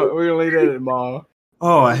 We're gonna leave that in the mall.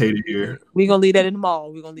 Oh, I hate it here. We're gonna leave that in the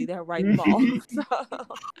mall. We're gonna leave that right in the mall.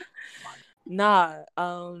 Nah,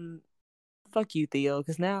 fuck you, Theo,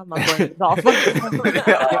 because now my brain is all fucked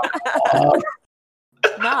up.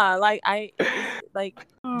 Nah, like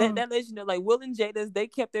that lets you know, like Will and Jada's, they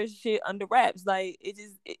kept their shit under wraps. Like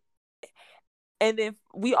and then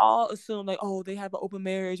we all assume like, oh, they have an open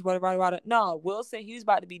marriage, whatever. No, Will said he was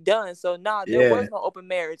about to be done. So there was no open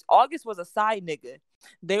marriage. August was a side nigga.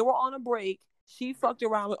 They were on a break. She fucked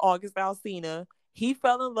around with August Alsina. He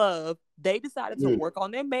fell in love. They decided to work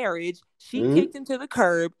on their marriage. She kicked him to the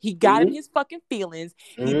curb. He got in his fucking feelings.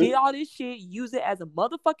 He did all this shit, use it as a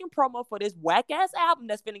motherfucking promo for this whack ass album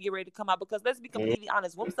that's finna get ready to come out. Because let's be completely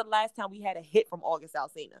honest, when was the last time we had a hit from August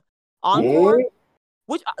Alsina? Encore?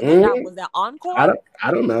 Which album was that? Encore? I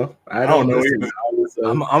don't know. I don't know.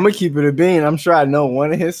 I'm gonna keep it a bean. I'm sure I know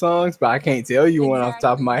one of his songs, but I can't tell you one off the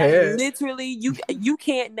top of my head. Literally, you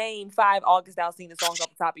can't name 5 August Alsina songs off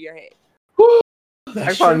the top of your head. I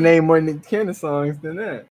can probably name more than 10 of songs than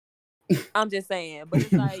that. I'm just saying, but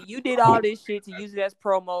it's like you did all this shit to use it as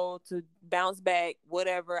promo to bounce back,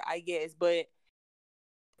 whatever, I guess. But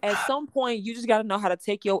at some point, you just got to know how to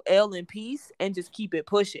take your L in peace and just keep it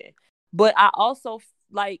pushing. But I also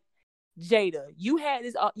like Jada.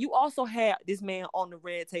 You also had this man on the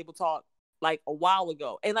Red Table Talk like a while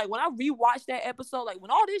ago, and like when I rewatched that episode, like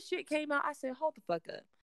when all this shit came out, I said, "Hold the fuck up."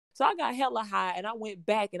 So I got hella high, and I went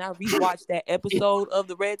back and I rewatched that episode of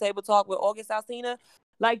the Red Table Talk with August Alsina.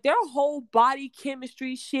 Like their whole body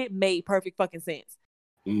chemistry shit made perfect fucking sense.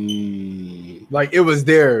 Like it was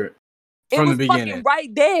there from the beginning. Fucking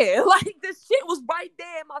right there. Like the shit was right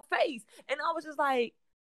there in my face, and I was just like,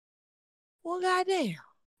 "Well, goddamn."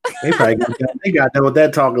 They probably got done with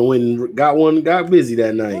that talking when got busy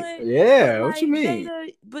that night. But what you mean?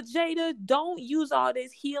 Jada, don't use all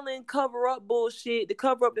this healing cover up bullshit to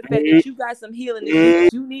cover up the fact that you got some healing that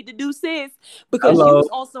you need to do, sis. Because you was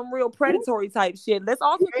on some real predatory type shit. Let's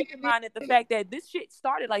also keep in mind that the fact that this shit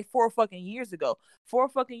started like 4 fucking years ago. 4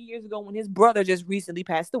 fucking years ago when his brother just recently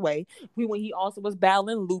passed away. When he also was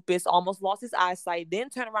battling lupus, almost lost his eyesight, then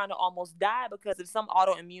turned around and almost died because of some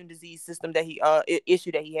autoimmune disease system that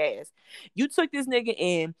issue that he has. You took this nigga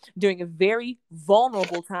in during a very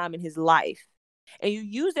vulnerable time in his life, and you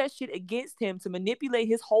use that shit against him to manipulate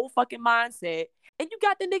his whole fucking mindset, and you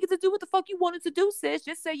got the nigga to do what the fuck you wanted to do, sis.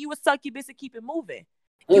 Just say you a succubus and keep it moving.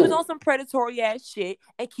 You was on some predatory ass shit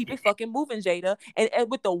and keep it fucking moving, Jada. And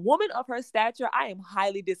with a woman of her stature, I am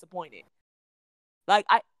highly disappointed. Like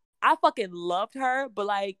I fucking loved her, but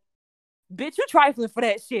like, bitch, you trifling for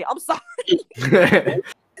that shit. I'm sorry.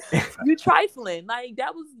 You trifling. Like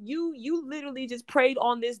that was you literally just preyed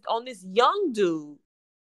on this young dude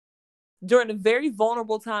during a very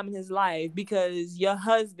vulnerable time in his life because you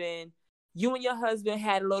and your husband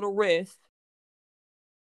had a little rift.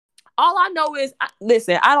 All I know is,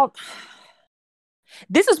 listen,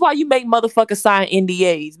 this is why you make motherfuckers sign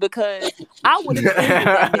NDAs, because I would have ended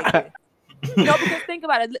that nigga. No, because think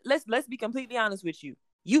about it. Let's be completely honest with you.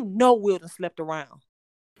 You know Will done slept around.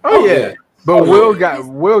 Oh yeah. But Will got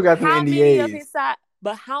the NDAs.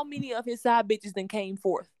 But how many of his side bitches then came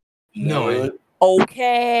forth? No.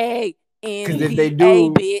 Okay. Because if they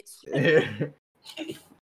do, bitch.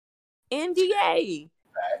 NDA.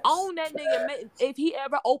 Own that nigga. If he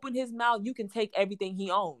ever opened his mouth, you can take everything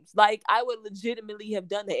he owns. Like, I would legitimately have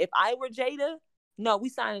done that. If I were Jada, no, we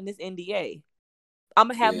signing this NDA. I'm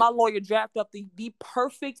going to have my lawyer draft up the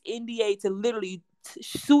perfect NDA to literally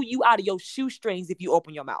sue you out of your shoestrings if you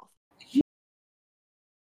open your mouth.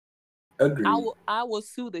 Agreed. I will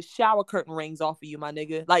sue the shower curtain rings off of you, my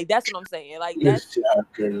nigga. Like, that's what I'm saying. Like, that's shower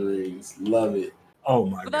curtain rings. Love it. Oh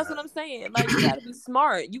my God. But that's what I'm saying. Like, you gotta be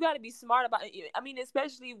smart. You gotta be smart about it. I mean,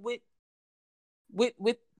 especially with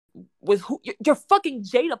who you're fucking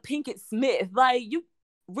Jada Pinkett Smith. Like, you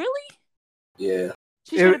really? Yeah.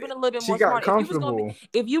 She should have been a little bit more smart. Comfortable.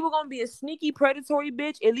 If you were gonna be a sneaky predatory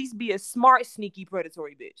bitch, at least be a smart sneaky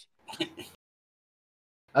predatory bitch.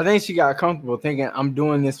 I think she got comfortable thinking I'm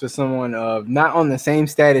doing this with someone of not on the same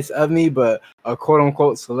status of me, but a quote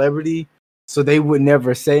unquote celebrity. So they would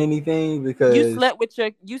never say anything because you slept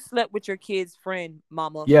with your kid's friend,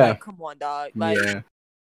 mama. Yeah. Like, come on, dog. Like,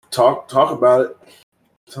 talk about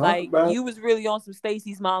it. You was really on some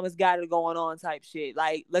Stacey's mama's got it going on type shit.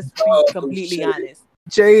 Like, let's be completely honest.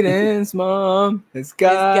 Jaden's mom has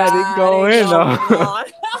got it going on.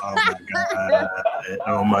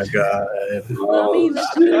 Oh my God. I mean,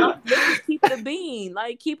 let's just keep it a bean.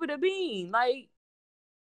 Like, keep it a bean. Like,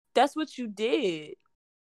 that's what you did.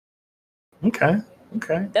 Okay.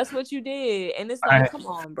 That's what you did. And it's like, come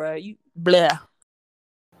on, bro. You blah.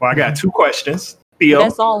 Well, I got 2 questions. Theo?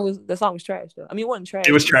 That song was trash though. I mean, it wasn't trash.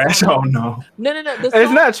 It was trash. Oh no. No.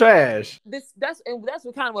 It's not trash. That's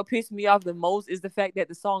what kind of what pissed me off the most is the fact that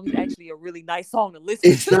the song is actually a really nice song to listen to.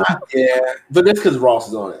 It's not, yeah, but that's because Ross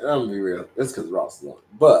is on it. I'm gonna be real. That's because Ross is on it.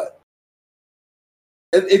 But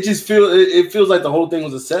it just feels like the whole thing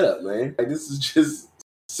was a setup, man. Like this is just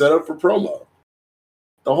set up for promo.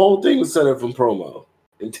 The whole thing was set up for promo.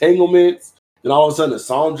 Entanglements, and all of a sudden the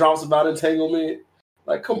song drops about entanglement.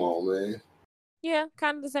 Like, come on, man. Yeah,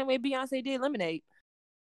 kind of the same way Beyonce did Lemonade.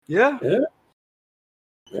 Yeah.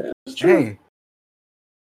 It's true. Dang.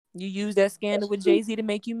 You use that scandal with Jay-Z to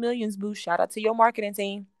make you millions, boo. Shout out to your marketing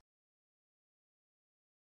team.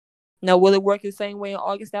 Now, will it work the same way in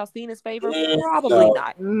August Alsina's favor? Probably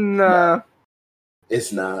not. Nah.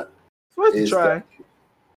 It's not. Worth a try.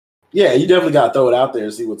 Yeah, you definitely got to throw it out there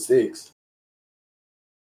and see what sticks.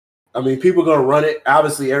 I mean, people are going to run it.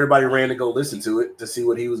 Obviously, everybody ran to go listen to it to see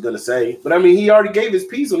what he was going to say. But, I mean, he already gave his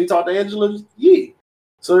piece when he talked to Angela Yee.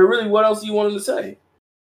 So, really, what else do you want him to say?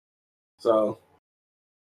 So,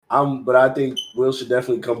 but I think Will should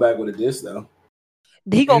definitely come back with a diss, though.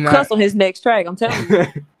 He going to cuss on his next track, I'm telling you.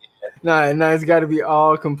 Nah, it's got to be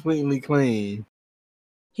all completely clean.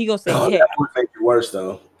 He going to say heck. That would make it worse,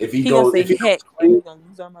 though. If he goes heck, clean, we're going to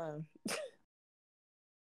lose our mind.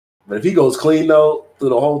 But if he goes clean, though, through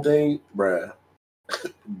the whole thing, bruh.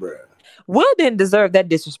 Will didn't deserve that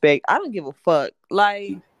disrespect. I don't give a fuck.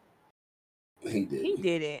 Like, he did. He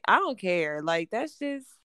didn't. I don't care. Like, that's just...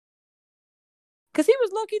 Because he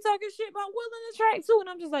was low-key talking shit about Will in the track, too. And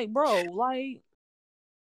I'm just like, bro, like...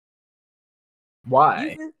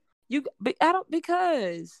 Why? Because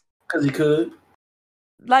he could.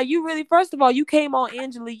 Like, you really, first of all, you came on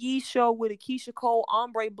Angela Yee's show with a Keisha Cole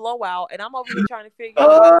ombre blowout, and I'm over here trying to figure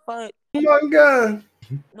out what the fuck. Oh my god!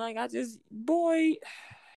 Like,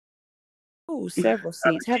 several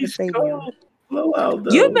seats. Have a say blowout.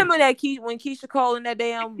 You remember that when Keisha Cole in that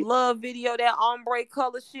damn Love video, that ombre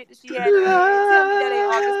color shit that she had? Tell me that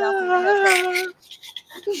ain't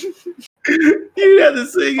August. You had to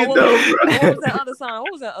sing it though, bro. What was that other song?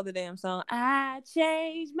 What was that other damn song? I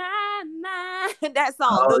changed my mind. That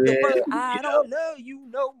song. The first, I don't love you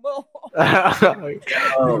no more.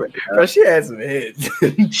 Bro, she had some hits.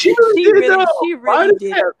 She really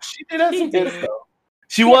did. She did have some hits though.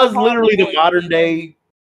 She was literally the modern day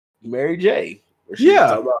Mary J.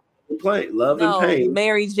 Yeah. About love and pain.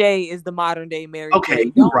 Mary J is the modern day Mary J.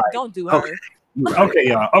 J. Don't do her. Okay,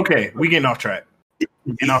 y'all. Okay, we getting off track.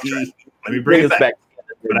 Let me bring it back.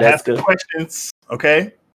 But I have some questions,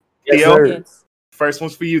 okay? Yes, Theo, sir. First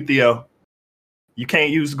one's for you, Theo. You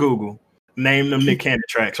can't use Google. Name them Nick Cannon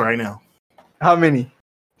tracks right now. How many?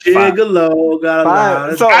 Gigolo, got a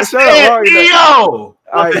lot. So I said Theo! All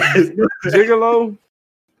right, Gigolo.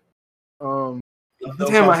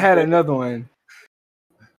 Damn, I had another one.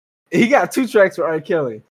 He got 2 tracks with R.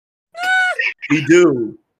 Kelly. He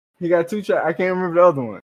do. He got 2 tracks. I can't remember the other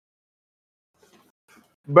one.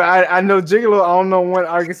 But I know Gigolo. I don't know one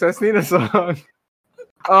August Alsina song.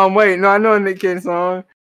 Wait, no, I know a Nick Cannon song.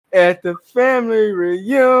 At the family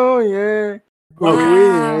reunion,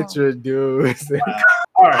 we introduced. Wow.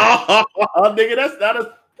 All right, nigga, that's not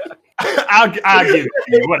a. I'll give it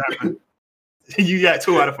to you. Whatever. You got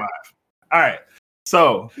 2 out of 5. All right.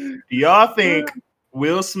 So, do y'all think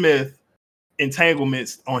Will Smith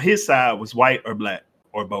entanglements on his side was white or black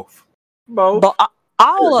or both? Both.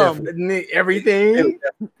 All of them. Everything.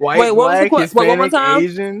 White, wait, what black, was the Hispanic, one more time?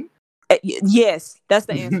 Asian. Yes, that's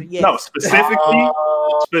the answer. Yes. No,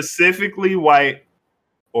 specifically white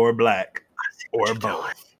or black or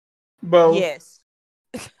both. Both. Yes.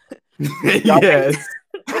 Yes.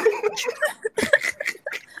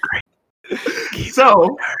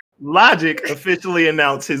 So, Logic officially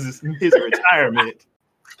announced his retirement,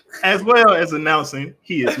 as well as announcing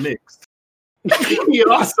he is mixed. He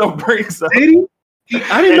also brings up.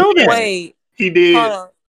 I didn't know that. Wait, he did.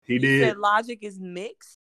 He did. said Logic is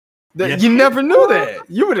mixed. Yes, you never knew that.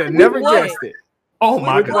 You would have never guessed it. Oh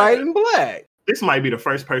my god! White and black. This might be the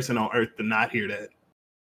first person on earth to not hear that.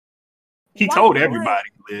 He told everybody,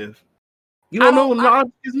 Liv. You don't know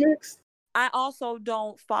Logic is mixed? I also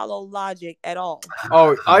don't follow Logic at all.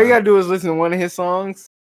 Oh, all you gotta do is listen to one of his songs.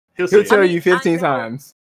 He'll tell you 15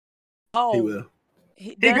 times. Oh, he will.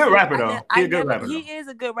 He's a good rapper, though. He is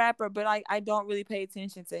a good rapper, but I don't really pay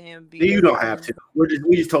attention to him. You don't have to.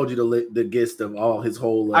 We just told you the gist of all his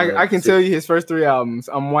whole. I can tell you his first 3 albums.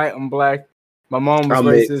 I'm white. I'm black. My mom was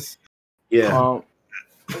racist. Yeah.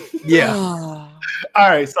 Yeah. All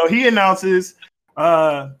right. So he announces.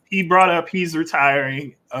 He brought up he's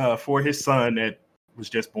retiring for his son that was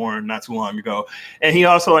just born not too long ago, and he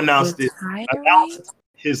also announced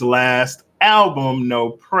his last album,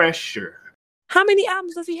 No Pressure. How many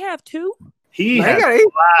albums does he have? 2? He has a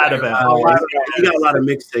lot of albums. He got a lot of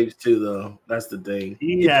mixtapes too, though. That's the thing.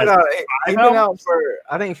 He has been out for,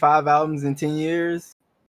 I think, 5 albums in 10 years,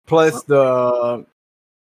 plus the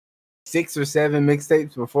 6 or 7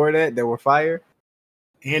 mixtapes before that were fire.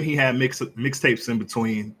 And he had mixtapes in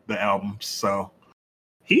between the albums, so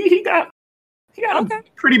he got a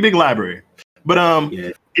pretty big library. But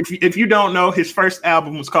if you don't know, his first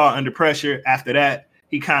album was called Under Pressure. After that,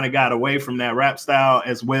 he kind of got away from that rap style,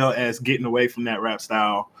 as well as getting away from that rap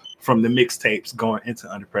style from the mixtapes going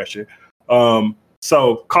into Under Pressure.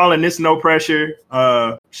 So calling this No Pressure,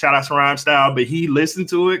 shout out to Rhyme Style, but he listened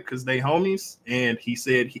to it because they homies, and he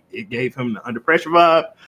said it gave him the Under Pressure vibe.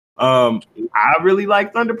 I really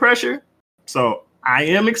liked Under Pressure, so I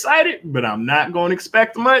am excited, but I'm not going to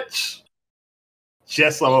expect much,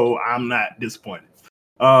 just so I'm not disappointed.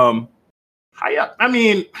 I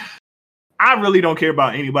mean, I really don't care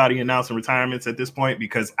about anybody announcing retirements at this point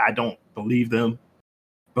because I don't believe them.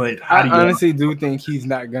 But I honestly do think he's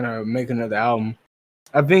not gonna make another album.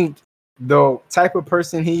 I think the type of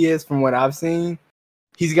person he is, from what I've seen,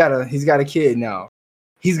 he's got a kid now.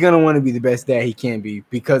 He's gonna want to be the best dad he can be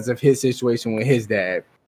because of his situation with his dad.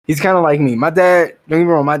 He's kind of like me. My dad, don't get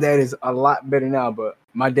me wrong, my dad is a lot better now, but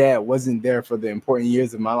my dad wasn't there for the important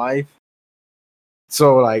years of my life.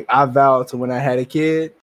 So like I vowed to when I had a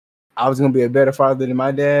kid, I was gonna be a better father than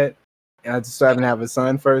my dad, and I just so happen to have a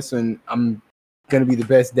son first, and I'm gonna be the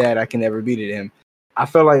best dad I can ever be to him. I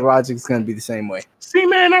feel like Logic's gonna be the same way. See,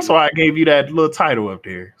 man, that's why I gave you that little title up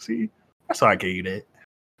there. See, that's why I gave you that.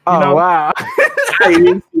 Wow.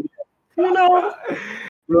 You know,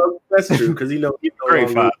 well, that's true because he's great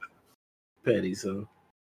father. Petty, so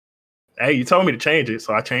hey, you told me to change it,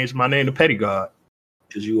 so I changed my name to Petty God.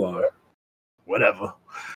 Because you are. Whatever.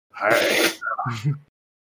 All right.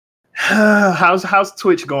 How's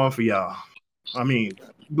Twitch going for y'all? I mean,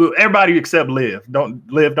 everybody except Liv. Don't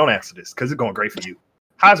answer this because it's going great for you.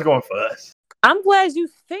 How's it going for us? I'm glad you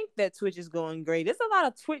think that Twitch is going great. There's a lot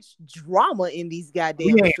of Twitch drama in these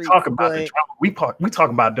goddamn We ain't talking about the drama. We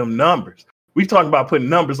talking about them numbers. We talking about putting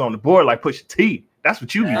numbers on the board like Pusha T. That's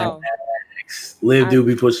what you mean. Liv do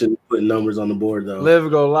be putting numbers on the board though.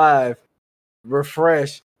 Liv go live,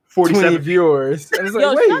 refresh, 47 viewers. And it's like,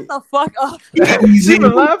 yo, shut the fuck up. She's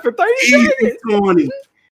been live for 30 seconds. 20.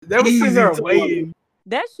 That was sitting there waiting.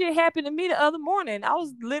 That shit happened to me the other morning. I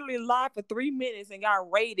was literally live for 3 minutes and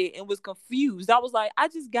got raided and was confused. I was like, I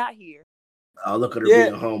just got here. I'll look at her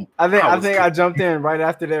being home. I think I jumped in right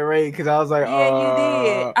after that raid because I was like, yeah, you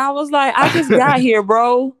did. I was like, I just got here,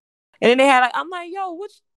 bro. And then they had like, I'm like, yo,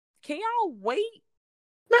 can y'all wait?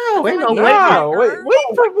 No, ain't no wait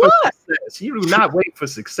for what? You do not wait for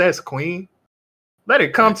success, Queen. Let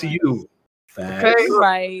it come to you. Facts. Okay,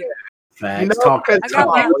 right. Facts. You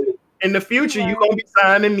know, in the future, you're gonna be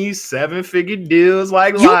signing these 7-figure deals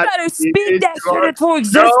like you Logic. Better speak that shit into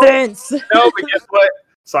existence. No, but guess what?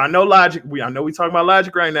 So I know Logic. I know we talking about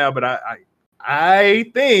Logic right now, but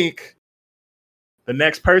I think the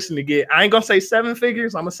next person to get, I ain't gonna say 7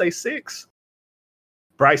 figures. I'm gonna say 6.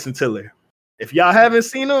 Bryson Tiller. If y'all haven't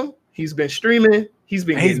seen him, he's been streaming. He's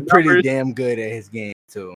pretty damn good at his game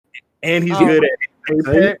too, and he's good at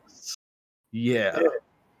Apex. Yeah.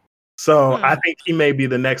 So I think he may be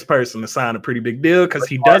the next person to sign a pretty big deal because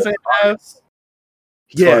he doesn't have.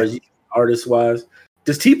 Yeah, artist wise,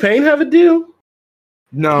 does T-Pain have a deal?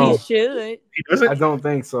 No, he should. He doesn't. I don't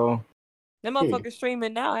think so. That motherfucker's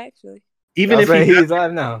streaming now, actually. Even if he's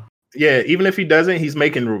live now. Yeah, even if he doesn't, he's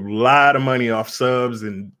making a lot of money off subs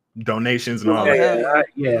and donations and all that.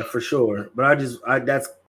 Yeah, for sure. But that's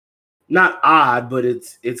not odd, but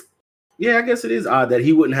it's yeah, I guess it is odd that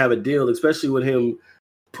he wouldn't have a deal, especially with him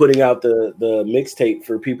putting out the mixtape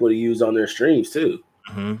for people to use on their streams too.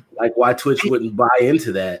 Mm-hmm. Like why Twitch wouldn't buy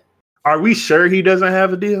into that. Are we sure he doesn't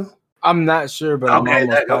have a deal? I'm not sure, but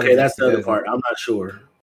that's the other part. I'm not sure.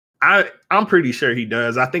 I'm pretty sure he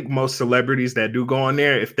does. I think most celebrities that do go on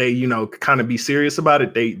there, if they, kind of be serious about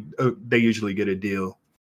it, they usually get a deal.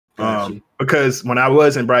 Because when I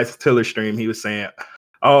was in Bryce Tiller's stream, he was saying,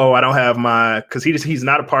 "Oh, I don't have because he's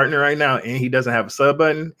not a partner right now, and he doesn't have a sub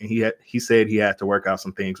button." And he said he had to work out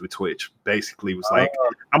some things with Twitch. Basically, was like,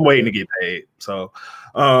 "I'm waiting to get paid." So,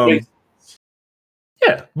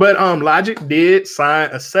 yeah. But Logic did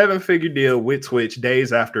sign a 7-figure deal with Twitch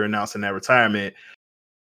days after announcing that retirement.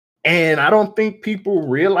 And I don't think people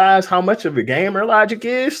realize how much of a gamer Logic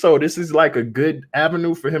is. So this is like a good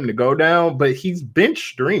avenue for him to go down. But he's been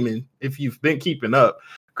streaming, if you've been keeping up.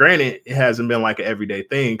 Granted, it hasn't been like an everyday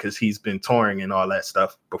thing because he's been touring and all that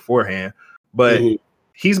stuff beforehand. But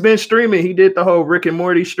he's been streaming. He did the whole Rick and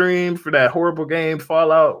Morty stream for that horrible game,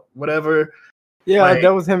 Fallout, whatever. Yeah, like,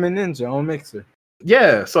 that was him and Ninja on Mixer.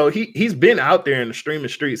 Yeah, so he's been out there in the streaming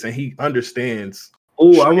streets and he understands.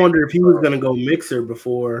 Oh, I wonder if he was gonna go Mixer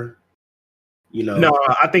before. No,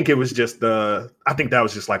 I think it was just I think that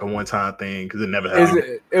was just like a one-time thing because it never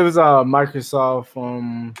happened. It was Microsoft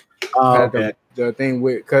okay. the thing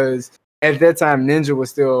with, because at that time Ninja was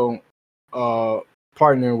still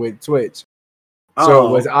partnering with Twitch, so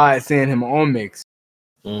it was odd seeing him on Mix.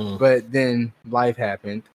 But then life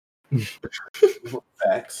happened.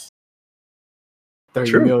 Facts.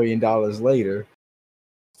 $30 million later,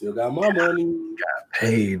 still got my money. Got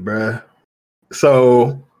paid, bruh.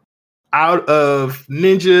 So out of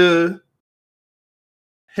Ninja,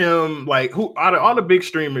 him, like, who out of all the big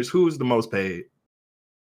streamers, who's the most paid?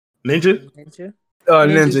 Ninja?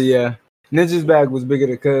 Ninja, yeah. Ninja's bag was bigger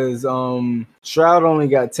because Shroud only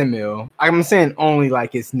got 10 mil. I'm saying only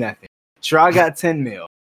like it's nothing. Shroud got 10 mil.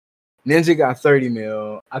 Ninja got 30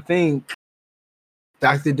 mil. I think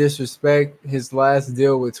Dr. Disrespect, his last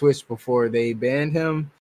deal with Twitch before they banned him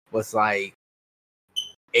was like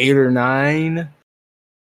 8 or 9.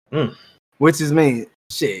 Which is me.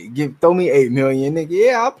 Shit, throw me 8 million, nigga.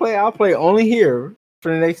 Yeah, I'll play only here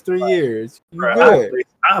for the next 3 years. You good?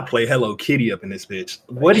 I'll play Hello Kitty up in this bitch.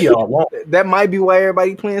 What do y'all want? That might be why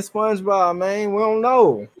everybody playing SpongeBob, man. We don't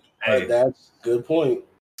know. Hey, that's a good point.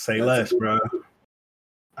 Say less, bro.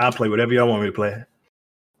 I'll play whatever y'all want me to play.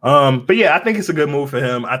 But yeah, I think it's a good move for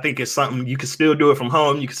him. I think it's something you can still do it from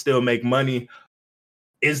home. You can still make money.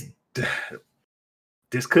 This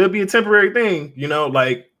could be a temporary thing,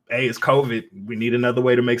 like, hey, it's COVID. We need another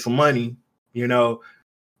way to make some money.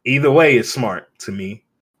 Either way, it's smart to me.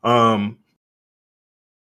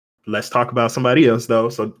 Let's talk about somebody else though.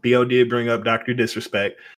 So Theo did bring up Dr.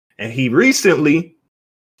 Disrespect, and he recently,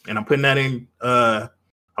 and I'm putting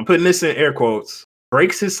this in air quotes,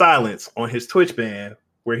 breaks his silence on his Twitch ban,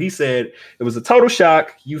 where he said it was a total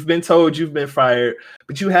shock. You've been told you've been fired,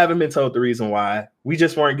 but you haven't been told the reason why. We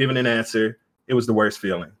just weren't given an answer. It was the worst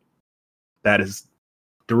feeling. That is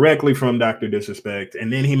directly from Dr. Disrespect.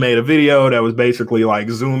 And then he made a video that was basically like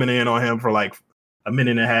zooming in on him for like a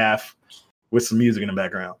minute and a half with some music in the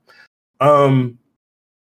background.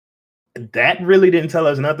 That really didn't tell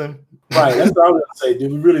us nothing. Right, that's what I was gonna say.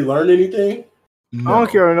 Did we really learn anything? No. I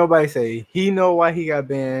don't care what nobody say. He know why he got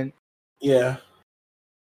banned. Yeah.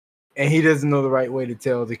 And he doesn't know the right way to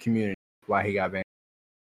tell the community why he got banned.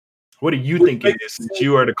 What do you think it is? Since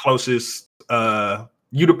you are the closest,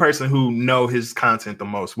 you the person who know his content the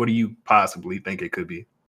most. What do you possibly think it could be?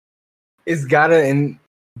 It's gotta, and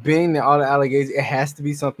being all the allegations, it has to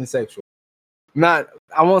be something sexual. I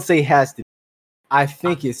won't say has to be. I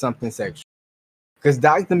think it's something sexual. Because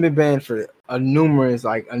Doc's been banned for a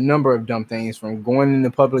number of dumb things, from going in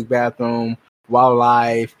the public bathroom while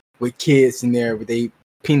live with kids in there with their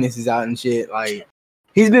penises out and shit. Like,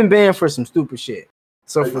 he's been banned for some stupid shit.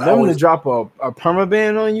 So for them to drop a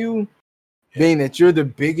permaban on you, being that you're the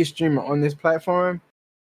biggest streamer on this platform,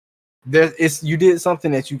 you did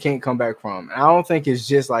something that you can't come back from. And I don't think it's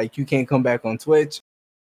just like you can't come back on Twitch.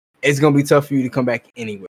 It's gonna be tough for you to come back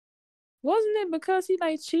anyway. Wasn't it because he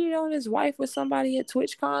like cheated on his wife with somebody at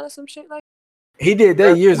TwitchCon or some shit like that? He did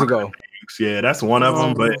that years ago. Yeah, that's one of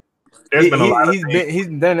them. But there's been a lot of he's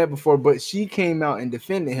done that before. But she came out and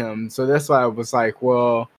defended him, so that's why I was like,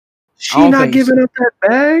 well, she not giving up that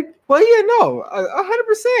bag. Well, yeah, no,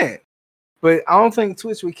 100%. But I don't think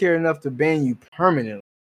Twitch would care enough to ban you permanently.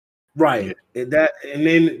 Right. And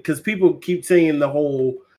then because people keep saying the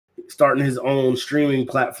whole starting his own streaming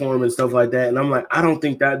platform and stuff like that, and I'm like, I don't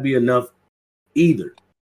think that'd be enough either.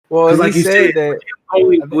 Well, like you said that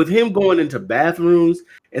with him going into bathrooms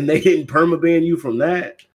and they didn't permaban you from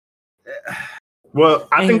that. Well,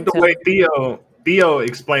 I think the way Theo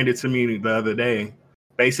explained it to me the other day,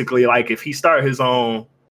 basically, like if he started his own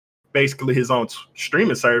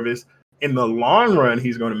streaming service, in the long run,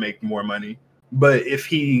 he's going to make more money. But if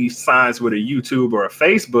he signs with a YouTube or a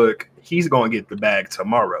Facebook, he's going to get the bag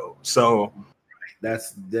tomorrow. So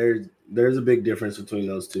there's a big difference between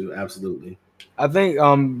those two. Absolutely. I think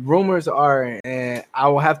rumors are, and I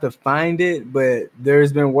will have to find it, but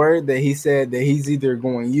there's been word that he said that he's either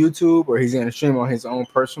going YouTube or he's going to stream on his own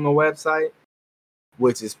personal website,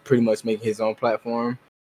 which is pretty much making his own platform.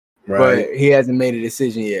 Right. But he hasn't made a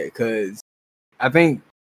decision yet, because I think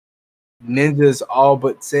Ninja's all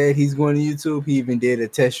but said he's going to YouTube. He even did a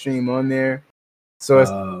test stream on there.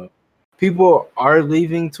 So people are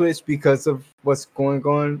leaving Twitch because of what's going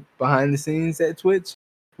on behind the scenes at Twitch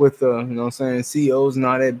with CEOs and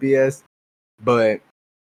all that BS. But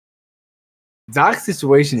Doc's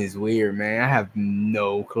situation is weird, man. I have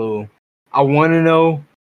no clue. I want to know.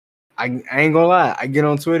 I ain't gonna lie. I get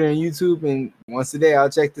on Twitter and YouTube, and once a day I'll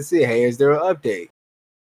check to see, hey, is there an update?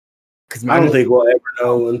 Because I don't think we'll ever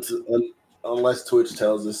know unless Twitch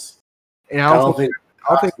tells us. And I don't think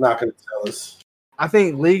Doc's not going to tell us. I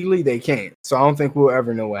think legally they can't, so I don't think we'll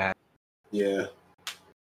ever know what happened. Yeah,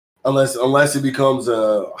 unless it becomes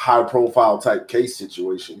a high-profile type case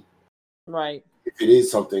situation, right? If it is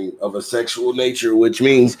something of a sexual nature, which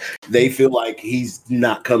means they feel like he's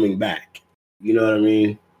not coming back. You know what I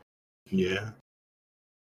mean? Yeah.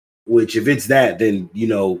 Which, if it's that, then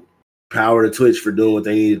power to Twitch for doing what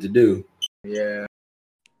they needed to do. Yeah,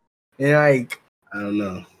 and I don't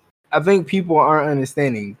know. I think people aren't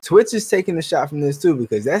understanding. Twitch is taking a shot from this too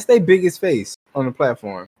because that's their biggest face on the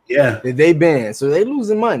platform. Yeah. That they banned. So they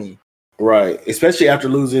losing money. Right. Especially after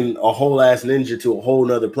losing a whole ass ninja to a whole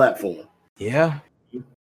nother platform. Yeah.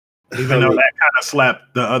 Even though that kind of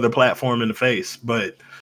slapped the other platform in the face. But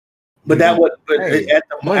at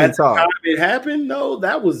the time it happened, no,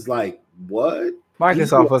 that was like what?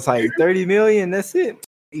 Microsoft was like 30 million, that's it.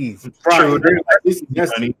 Easy. True. This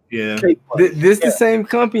the same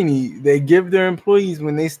company. They give their employees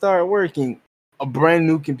when they start working a brand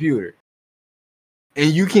new computer, and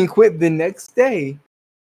you can quit the next day,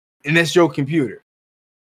 and that's your computer.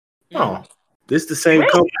 Oh, this the same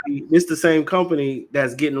company. This the same company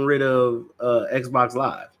that's getting rid of Xbox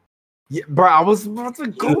Live. Yeah, bro. I was about to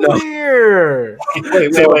go there.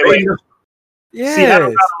 Wait. Yeah.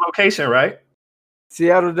 Seattle got a location, right?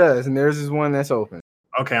 Seattle does, and there's this one that's open.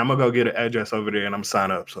 Okay, I'm gonna go get an address over there and I'm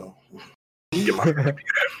sign up. So get my computer.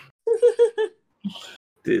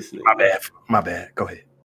 My bad. Go ahead.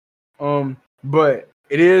 But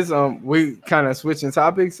it is we kind of switching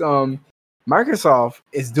topics. Microsoft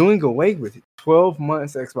is doing away with 12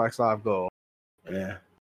 months Xbox Live goal. Yeah,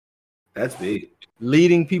 that's big.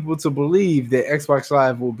 Leading people to believe that Xbox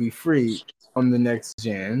Live will be free on the next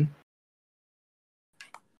gen.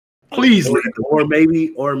 Please, or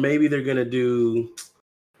maybe they're gonna do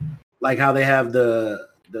like how they have the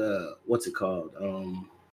what's it called,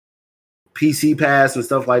 PC Pass and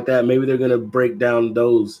stuff like that. Maybe they're gonna break down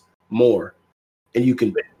those more, and you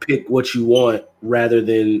can pick what you want rather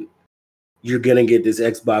than you're gonna get this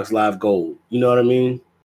Xbox Live Gold. You know what I mean?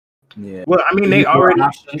 Yeah. Well, I mean they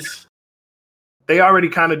already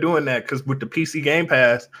kind of doing that because with the PC Game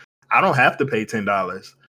Pass, I don't have to pay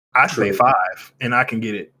 $10. I pay $5, and I can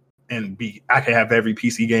get it. I can have every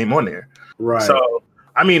PC game on there. Right. So,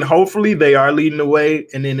 I mean, hopefully they are leading the way.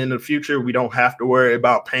 And then in the future, we don't have to worry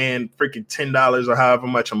about paying freaking $10 or however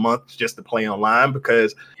much a month just to play online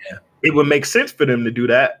because it would make sense for them to do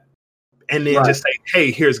that. And then just say, hey,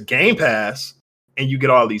 here's Game Pass. And you get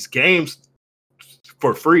all these games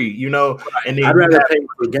for free, Right. And then I'd rather pay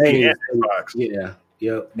for games. Yeah.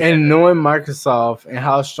 Yep. And knowing Microsoft and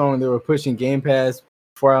how strong they were pushing Game Pass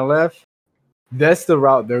before I left, that's the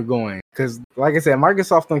route they're going. Because, like I said,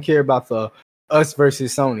 Microsoft don't care about the us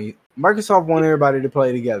versus Sony. Microsoft want everybody to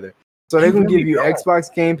play together. So they're going to give you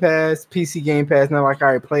Xbox Game Pass, PC Game Pass. Now, like, all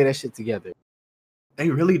right, play that shit together. They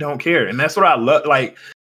really don't care. And that's what I love. Like,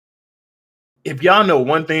 if y'all know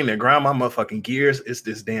one thing that grind my motherfucking gears, is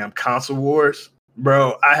this damn console wars.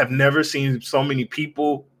 Bro, I have never seen so many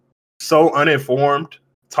people so uninformed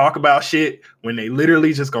talk about shit when they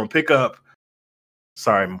literally just going to pick up.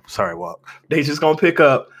 Sorry, Walt. They just gonna pick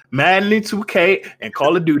up Madden and 2K and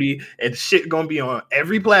Call of Duty, and shit gonna be on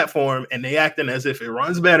every platform, and they acting as if it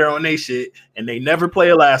runs better on they shit, and they never play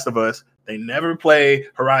a Last of Us. They never play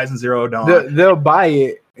Horizon Zero Dawn. They'll buy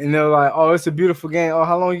it, and they're like, oh, it's a beautiful game. Oh,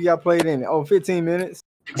 how long you got played in it? Oh, 15 minutes.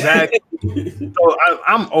 Exactly. So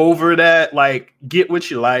I'm over that. Like, get what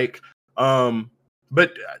you like.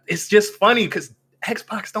 But it's just funny because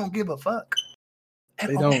Xbox don't give a fuck.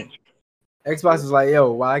 They don't. Xbox is like,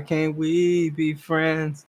 yo, why can't we be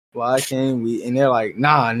friends? Why can't we? And they're like,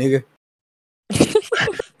 nah, nigga.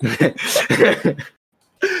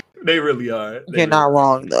 They really are. You're not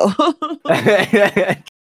wrong, though.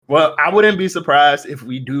 Well, I wouldn't be surprised if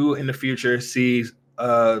we do in the future see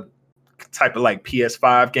type of like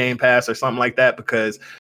PS5 Game Pass or something like that, because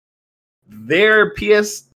their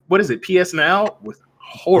PS Now was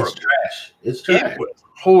horrible. It's trash. It was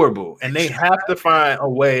horrible. And they have to find a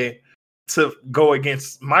way to go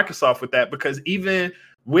against Microsoft with that, because even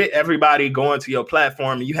with everybody going to your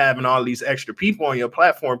platform and you having all these extra people on your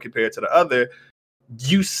platform compared to the other,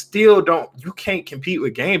 you can't compete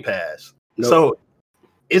with Game Pass. Nope. So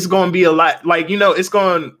it's going to be a lot like, it's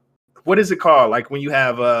going, what is it called? Like when you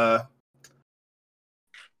have,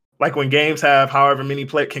 like when games have however many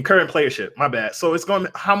concurrent playership, my bad. So it's going,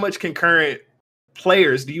 how much concurrent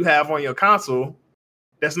players do you have on your console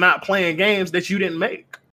that's not playing games that you didn't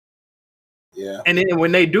make? Yeah. And then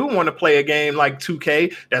when they do want to play a game like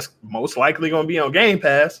 2K, that's most likely going to be on Game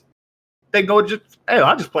Pass, they go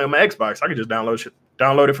I'll just play on my Xbox. I can just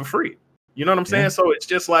download it for free. You know what I'm saying? So it's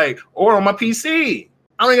just like, or on my PC.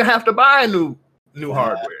 I don't even have to buy new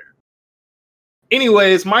hardware.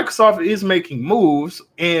 Anyways, Microsoft is making moves,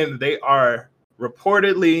 and they are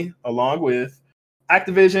reportedly, along with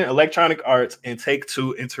Activision, Electronic Arts, and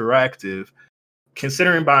Take-Two Interactive,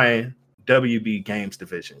 considering buying WB Games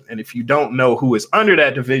division. And if you don't know who is under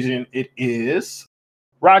that division, it is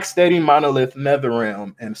Rocksteady, Monolith,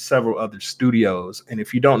 NetherRealm, and several other studios. And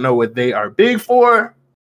if you don't know what they are big for,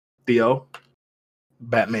 Theo,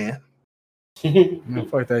 Batman. No,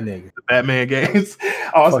 fuck that nigga. The Batman games,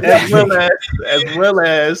 as well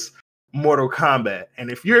as Mortal Kombat.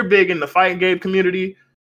 And if you're big in the fighting game community,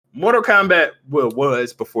 Mortal Kombat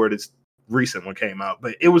was before this recent one came out,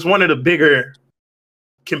 but it was one of the bigger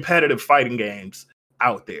competitive fighting games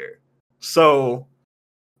out there. So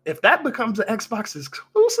if that becomes an Xbox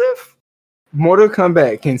exclusive, Mortal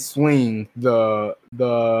Kombat can swing the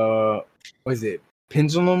what is it,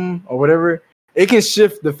 pendulum or whatever. It can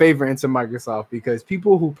shift the favor into Microsoft because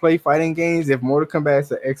people who play fighting games, if Mortal Kombat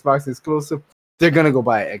is an Xbox exclusive, they're gonna go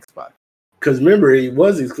buy an Xbox. Because remember, it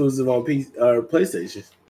was exclusive on PlayStation.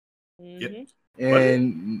 Mm-hmm.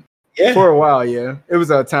 And for a while, it was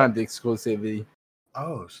a timed exclusivity.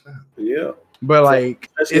 Oh snap! Yeah, but like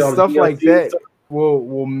especially it's stuff like that stuff.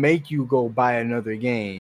 will make you go buy another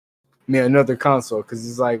game, another console, because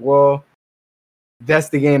it's like, well, that's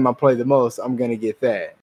the game I play the most. I'm gonna get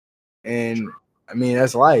that, and I mean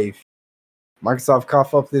that's life. Microsoft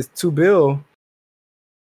cough up this $2 billion,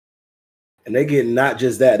 and they get not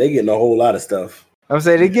just that; they getting a whole lot of stuff. I'm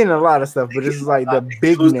saying they're getting a lot of stuff, but this is like the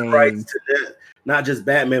big names. Not just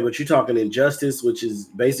Batman, but you're talking Injustice, which is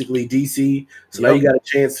basically DC. So now you got a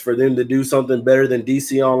chance for them to do something better than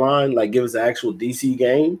DC Online, like give us an actual DC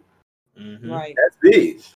game. Mm-hmm. Right. That's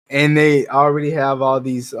big. And they already have all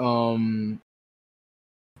these what am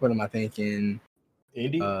I thinking?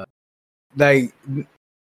 Indie? Like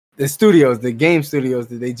the studios, the game studios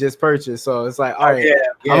that they just purchased. So it's like, all right,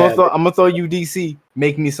 I'm gonna throw you DC,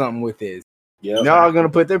 make me something with this. Yeah. Now I'm gonna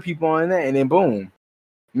put their people on that, and then boom.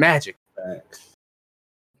 Magic. Thanks.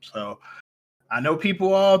 So I know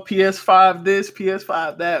people all PS5 this,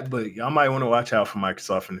 PS5 that, but y'all might want to watch out for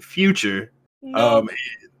Microsoft in the future. No.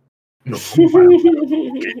 Wait,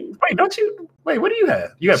 don't you? Wait, what do you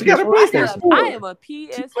have? You have PS4? I am a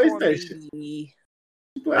PS4 baby.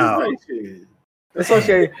 PlayStation. That's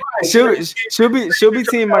okay. She'll be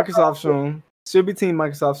Team Microsoft soon. She'll be Team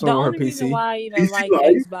Microsoft soon with her PC. The only reason why I even like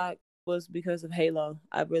Xbox was because of Halo.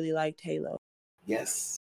 I really liked Halo.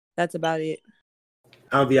 Yes. That's about it.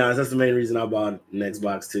 I'll be honest, that's the main reason I bought an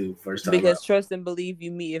Xbox too, first time. Because trust and believe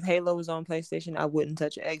you me, if Halo was on PlayStation, I wouldn't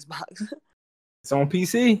touch an Xbox. It's on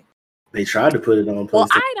PC. They tried to put it on PlayStation. Well,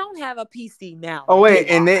 I don't have a PC now. Oh wait,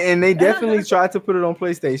 and they definitely tried to put it on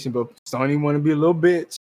PlayStation, but Sony want to be a little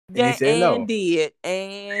bitch. And they said no. Did.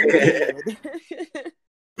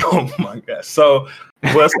 Oh my god! So,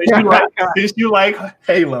 well, since you like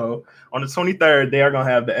Halo, on the 23rd they are gonna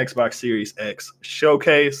have the Xbox Series X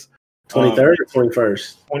showcase. 23rd or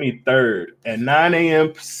 21st? 23rd at 9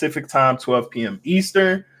 a.m. Pacific time, 12 p.m.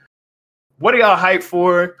 Eastern. What are y'all hyped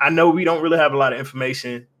for? I know we don't really have a lot of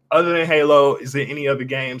information. Other than Halo, is there any other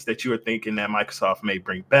games that you are thinking that Microsoft may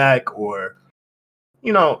bring back or,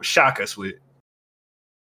 shock us with?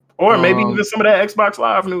 Or maybe even some of that Xbox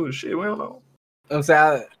Live news shit. We don't know. I'm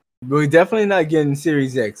saying we're definitely not getting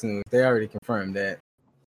Series X news. They already confirmed that.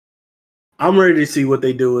 I'm ready to see what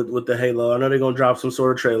they do with the Halo. I know they're gonna drop some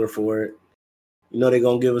sort of trailer for it. They're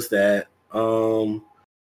gonna give us that.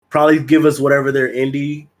 Probably give us whatever their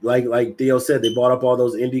indie, like Theo said, they bought up all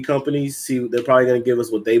those indie companies. See, they're probably gonna give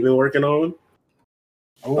us what they've been working on.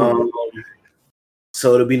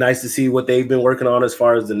 So it'll be nice to see what they've been working on as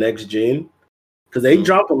far as the next gen. Because they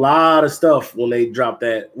dropped a lot of stuff when they dropped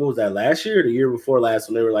that. What was that, last year or the year before last?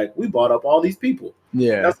 When they were like, we bought up all these people.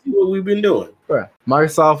 Yeah. That's what we've been doing. Right.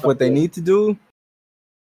 Microsoft, what they need to do,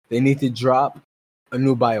 they need to drop a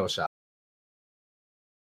new BioShock.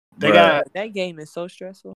 That game is so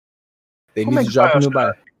stressful. They need to drop a new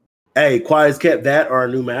BioShock. Hey, quiet as kept, that or a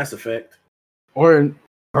new Mass Effect. Or,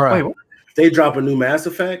 right. If they drop a new Mass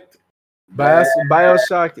Effect.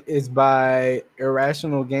 BioShock is by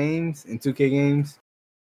Irrational Games and 2K Games.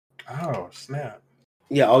 Oh, snap.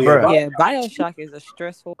 Yeah, BioShock is a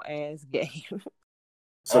stressful ass game.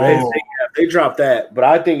 So they drop that, but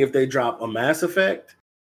I think if they drop a Mass Effect,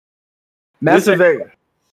 that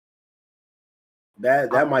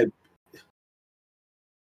might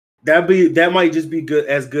That might just be good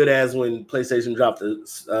as when PlayStation dropped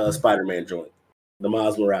the Spider-Man joint, the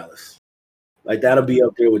Miles Morales. Like that'll be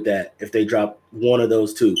up there with that if they drop one of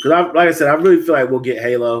those two. Because like I said, I really feel like we'll get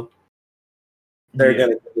Halo. They're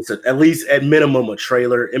gonna give us at least at minimum a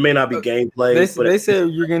trailer. It may not be gameplay. They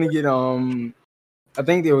said you're gonna get I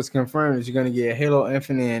think it was confirmed that you're gonna get Halo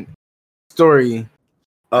Infinite story.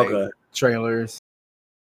 Okay. Trailers.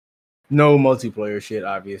 No multiplayer shit,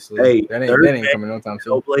 obviously. Hey, that ain't coming no time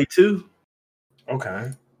soon. Play 2.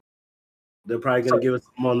 Okay. They're probably gonna give us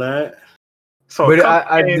something on that. So, but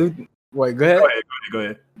I do. Wait, go ahead. Go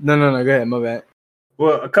ahead. No, go ahead. My bad.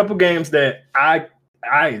 Well, a couple games that I'm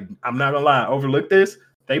not gonna lie, overlooked this.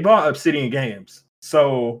 They bought Obsidian Games.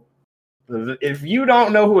 So if you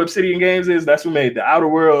don't know who Obsidian Games is, that's who made The Outer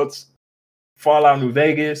Worlds, Fallout New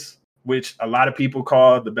Vegas, which a lot of people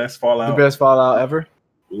call the best Fallout. The best Fallout ever.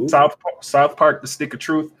 South Park: The Stick of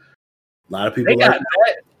Truth. A lot of people got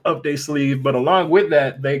that up their sleeve, but along with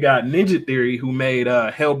that, they got Ninja Theory, who made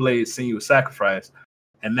Hellblade: Senua's Sacrifice,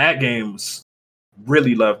 and that game was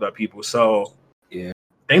really loved by people. So yeah,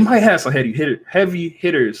 they might have some heavy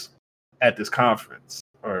hitters at this conference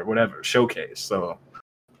or whatever showcase. So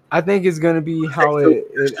I think it's gonna be how it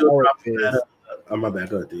is. Oh, my bad.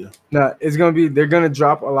 Go ahead, Theo. No, it's gonna be they're gonna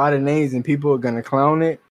drop a lot of names and people are gonna clown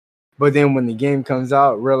it. But then when the game comes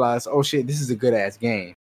out, realize, oh shit, this is a good ass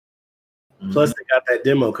game. Plus, they got that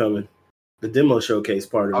demo coming, the demo showcase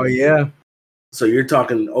part of it. Oh yeah. So you're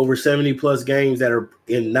talking over 70 plus games that are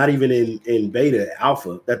not even in beta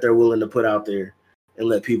alpha that they're willing to put out there and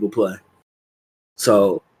let people play.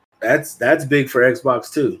 So that's big for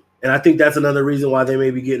Xbox too. And I think that's another reason why they may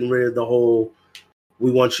be getting rid of the whole, we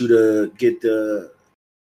want you to get a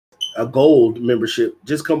gold membership.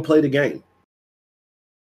 Just come play the game.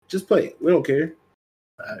 Just play it. We don't care.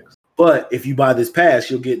 But if you buy this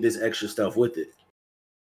pass, you'll get this extra stuff with it.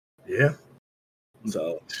 Yeah.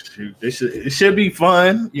 So it should be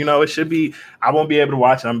fun. You know, it should be. I won't be able to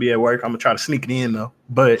watch it. I'm gonna be at work. I'm gonna try to sneak it in though.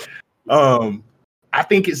 But I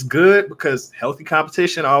think it's good because healthy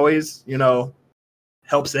competition always,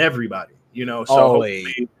 helps everybody. So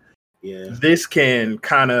hopefully, this can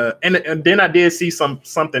kind of and then I did see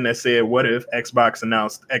something that said, what if Xbox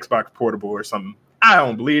announced Xbox Portable or something? I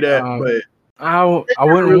don't believe that, but I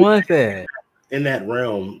wouldn't want that in that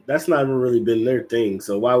realm. That's not really been their thing.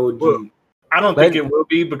 So why would you? I don't think it will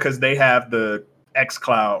be because they have the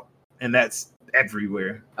XCloud and that's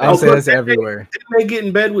everywhere. I'll say that's everywhere. Didn't they get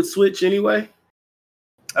in bed with Switch anyway?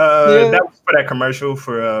 That was for that commercial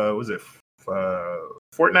for was it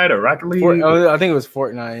Fortnite or Rocket League? I think it was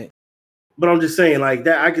Fortnite. But I'm just saying, like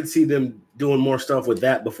that, I could see them doing more stuff with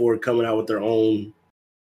that before coming out with their own,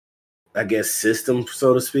 I guess, system,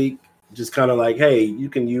 so to speak. Just kind of like, hey, you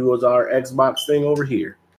can use our Xbox thing over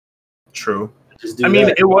here. True. I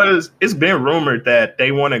mean, it's been rumored that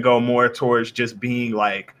they want to go more towards just being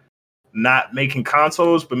like not making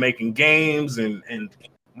consoles, but making games and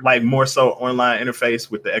like more so online interface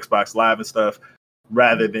with the Xbox Live and stuff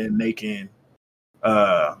rather than making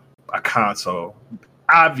a console.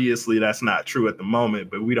 Obviously, that's not true at the moment,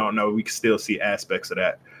 but we don't know. We can still see aspects of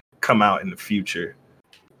that come out in the future.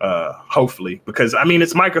 Hopefully, because I mean,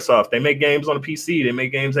 it's Microsoft. They make games on the PC. They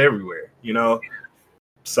make games everywhere,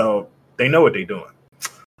 so they know what they're doing.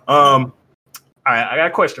 All right, I got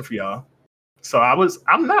a question for y'all. So I was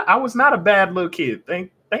not a bad little kid.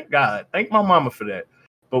 Thank God. Thank my mama for that.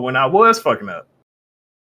 But when I was fucking up,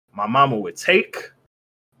 my mama would take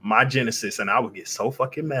my Genesis and I would get so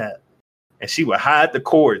fucking mad. And she would hide the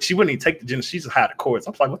cords. She wouldn't even take the Genesis. She just hide the cords.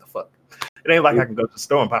 I'm like, what the fuck? It ain't like I can go to the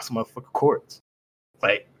store and buy some motherfucking cords.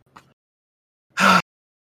 Like,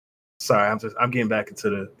 sorry, I'm getting back into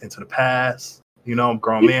the past. I'm a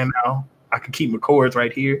grown man now. I can keep my cords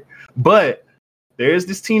right here. But there's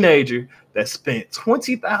this teenager that spent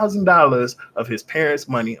 $20,000 of his parents'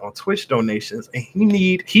 money on Twitch donations, and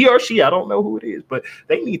he or she, I don't know who it is, but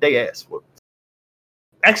they need their ass whooped.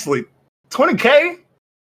 Actually, $20K?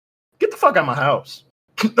 Get the fuck out of my house.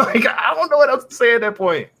 Like, I don't know what else to say at that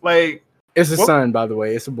point. Like, it's a son, by the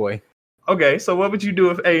way. It's a boy. Okay, so what would you do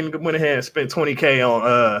if Aiden went ahead and spent $20K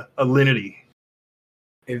on Alinity?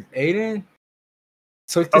 If Aiden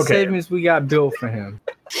took the savings we got built for him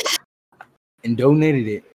and donated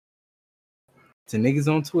it to niggas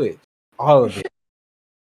on Twitch, all of it.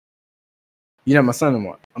 My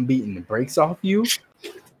son-in-law. I'm beating the brakes off you.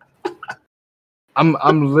 I'm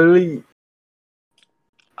gonna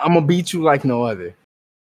beat you like no other.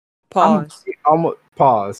 Pause. I'm gonna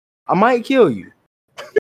pause. I might kill you.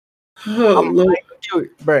 Bruh.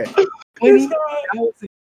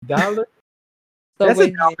 $20,000. That's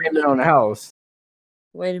a down payment on the house.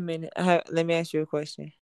 Wait a minute. Let me ask you a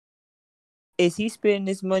question. is he spending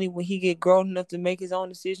this money when he get grown enough to make his own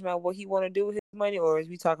decision about what he want to do with his money, or is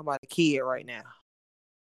we talking about a kid right now?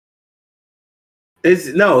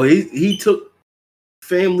 He took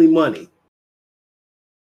family money.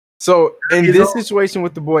 So in this situation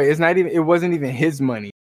with the boy, it wasn't even his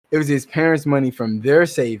money. It was his parents' money from their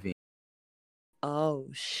savings. Oh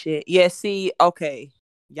shit. Yeah, see, okay.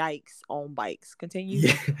 Yikes on bikes. Continue.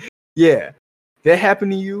 Yeah. That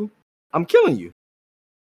happened to you, I'm killing you.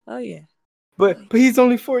 Oh yeah. But he's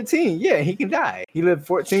only 14. Yeah, he can die. He lived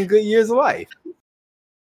 14 good years of life.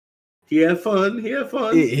 He had fun.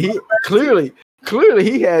 He clearly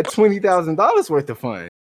he had $20,000 worth of fun.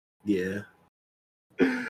 Yeah.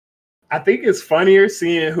 I think it's funnier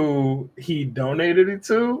seeing who he donated it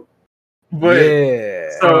to.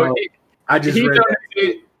 But so I just he read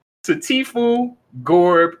donated to Tfue,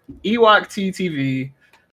 Gorb, Ewok TTV,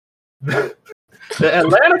 the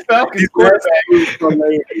Atlanta Falcons quarterback,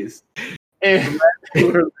 hilarious. and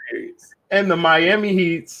the Miami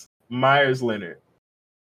Heat's Myers Leonard.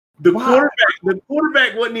 The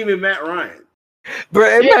quarterback wasn't even Matt Ryan. Bro,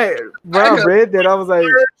 I read that. I was like,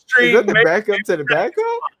 is that the backup to the backup?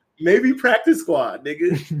 Maybe practice squad,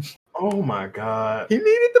 nigga. Oh my God. He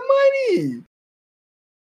needed the money.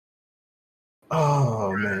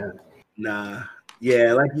 Oh man. Nah.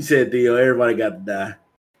 Yeah, like you said, Theo, everybody got to die.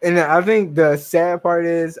 And I think the sad part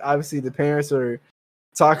is, obviously, the parents are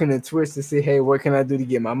talking to Twitch to say, hey, what can I do to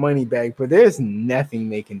get my money back? But there's nothing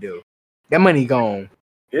they can do. That money gone.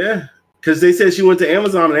 Yeah. Because they said she went to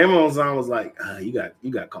Amazon, and Amazon was like, you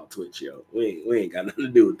got caught Twitch, yo. We ain't got nothing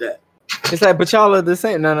to do with that. It's like, but y'all are the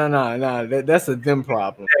same. No. That's a them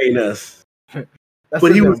problem. That ain't us.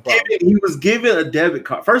 But he was given a debit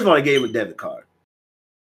card. First of all, I gave him a debit card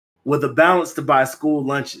with a balance to buy school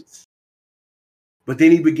lunches. But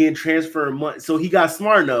then he began transferring money. So he got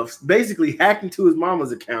smart enough, basically hacked into his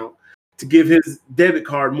mama's account to give his debit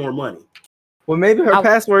card more money. Well, maybe her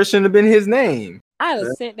password shouldn't have been his name. I'd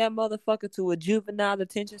have sent that motherfucker to a juvenile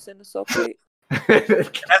detention center so quick.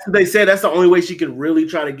 That's what they said. That's the only way she could really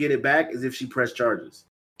try to get it back is if she pressed charges.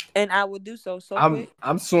 And I would do so quick.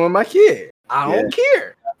 I'm suing my kid. I don't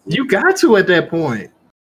care. You got to at that point.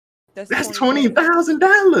 That's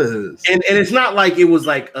 $20,000. And it's not like it was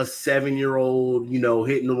like a 7-year-old,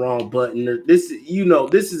 hitting the wrong button. This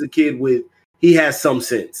is a kid he has some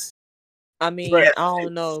sense. I mean, I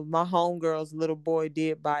don't know. My homegirl's little boy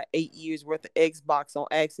did buy 8 years worth of Xbox on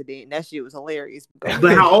accident, and that shit was hilarious.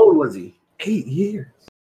 But how old was he? 8 years.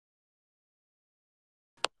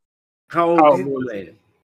 How old was he?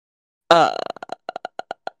 I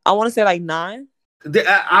want to say like 9.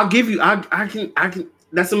 I'll give you. I can.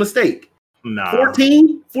 That's a mistake. Nah.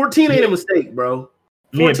 14 ain't a mistake, bro.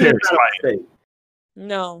 14 is not a mistake.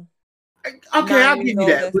 No. Okay, I'll give you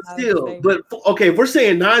that. But still, if we're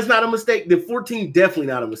saying 9's not a mistake, then 14 definitely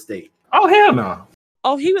not a mistake. Oh hell no.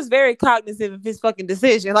 Oh, he was very cognizant of his fucking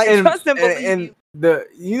decision. Like, trust him. And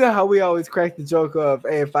you know how we always crack the joke of,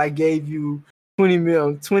 hey, if I gave you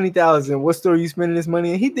 20,000, what store are you spending this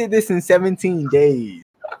money in? He did this in 17 days.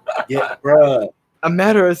 Yeah, bro. A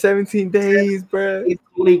matter of 17 days, bro.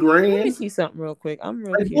 20 grand. Let me see something real quick. I'm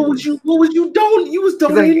really curious. What was you doing? You was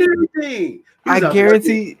donating everything. I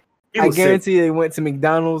guarantee they went to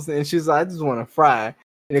McDonald's and she was like, I just want to fry.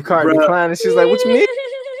 And the card declined. And she was like, what you mean?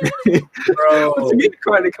 Bro. What you mean the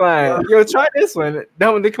card declined? Yo, try this one. That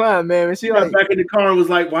one declined, man. And she got back in the car and was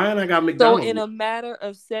like, why ain't I got McDonald's? So in a matter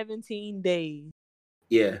of 17 days.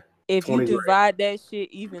 Yeah. If you divide that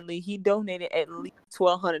shit evenly, he donated at least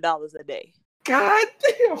 $1,200 a day. God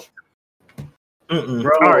damn.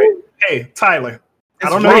 Bro. All right. Hey, Tyler. I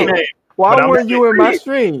don't know your name. Why weren't you in my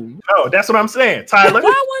stream? No, that's what I'm saying. Tyler,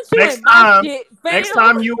 next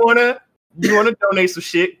time you wanna donate some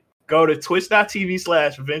shit, go to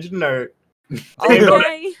twitch.tv/VengeTheNerd.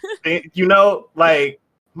 Okay. Like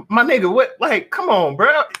my nigga, what? Like, come on,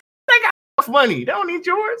 bro. They got enough money. They don't need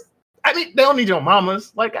yours. I mean, they don't need your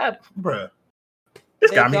mama's. Like, bro. They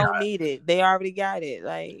don't need it. They already got it.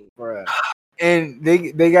 Like, bro. And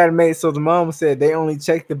they got it made. So the mom said they only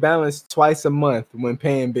check the balance twice a month when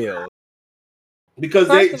paying bills. Because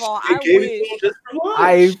First of all,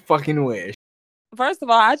 I fucking wish. First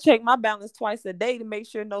of all, I check my balance twice a day to make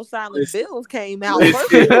sure no silent bills came out.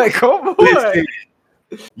 Come on.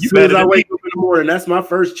 You better I wake up in the morning. That's my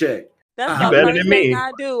first check. That's the first thing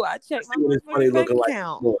I do. I check my bank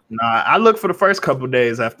account. Nah, I look for the first couple of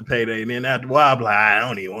days after payday, and then after a while, I'm like, I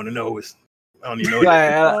don't even want to know. I don't even know.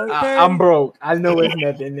 I'm broke. I know it's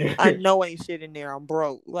nothing there. I know ain't shit in there. I'm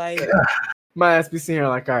broke. Like, my ass be sitting here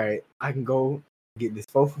like, all right, I can go get this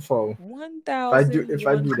 4 for $4.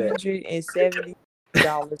 1,170.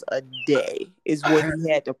 a day is what he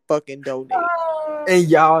had to fucking donate. And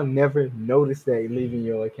y'all never noticed that leaving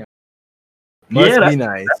your account. Must be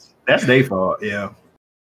nice. That's their fault. Yeah.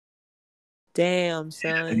 Damn,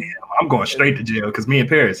 son. Yeah, I'm going straight to jail because me and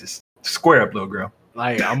Paris is square up, little girl.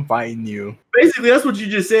 Like, I'm fighting you. Basically, that's what you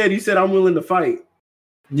just said. You said I'm willing to fight.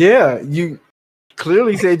 Yeah, you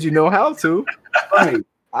clearly said you know how to. Right.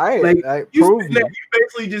 You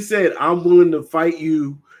basically just said I'm willing to fight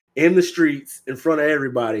you in the streets in front of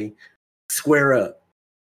everybody. Square up.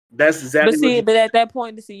 That's exactly. But at that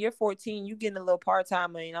point, you're 14. You getting a little part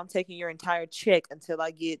time money, and I'm taking your entire check until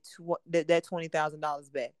I get that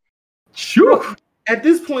 $20,000 back. Sure. At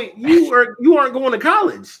this point, you aren't going to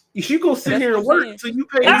college. You go sit here and work until you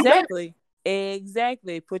pay.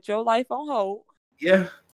 Exactly. Put your life on hold. Yeah.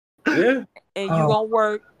 And you gonna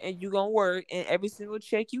work, and every single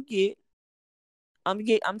check you get, I'm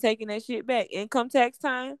taking that shit back. Income tax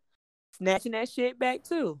time, snatching that shit back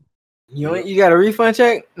too. You got a refund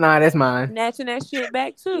check? Nah, that's mine. Snatching that shit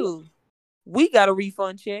back too. We got a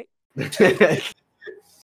refund check.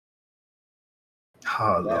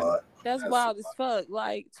 Oh Lord. That's wild as fuck.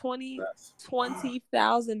 Like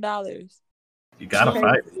 $20,000. You gotta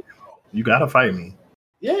fight me. You gotta fight me.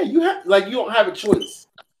 Yeah, you don't have a choice.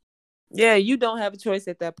 Yeah, you don't have a choice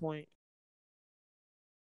at that point.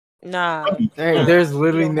 Nah. There's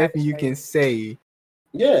literally nothing you can say.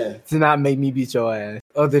 Yeah. To not make me beat your ass.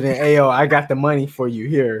 Other than, "Ayo, I got the money for you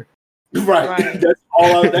here." Right. That's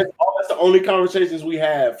all. That's the only conversations we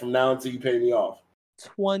have from now until you pay me off.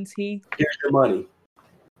 20. Here's your money.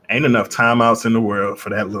 Ain't enough timeouts in the world for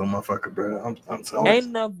that little motherfucker, bro. I'm telling you. Ain't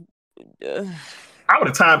enough. I would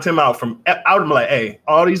have timed him out I would have been like, "Hey,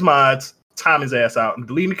 all these mods, time his ass out and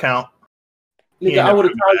delete an account." Nigga, I would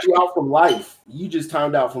have timed you out from life. You just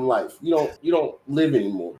timed out from life. You don't live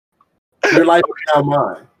anymore. Your life is now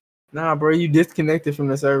mine. Nah, bro, you disconnected from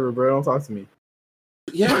the server, bro. Don't talk to me.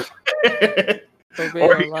 Yeah. For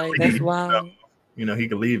real, like, that's wild. He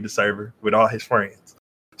could leave the server with all his friends.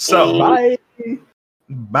 So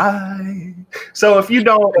bye. So if you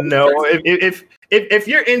don't know, if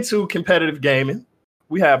you're into competitive gaming,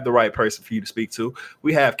 we have the right person for you to speak to.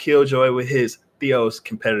 We have Killjoy with his Theo's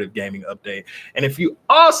competitive gaming update. And if you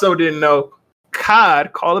also didn't know,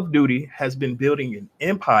 COD, Call of Duty, has been building an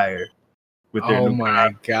empire with their new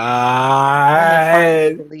my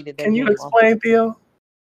God. Can you explain, Theo?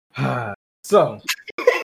 So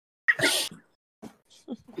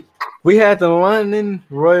we had the London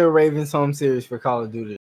Royal Ravens home series for Call of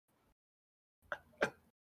Duty.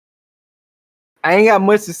 I ain't got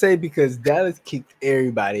much to say because Dallas kicked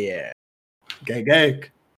everybody ass. Gang.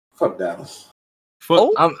 Fuck Dallas.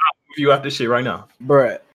 I'm you out this shit right now.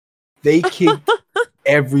 Bruh, they kicked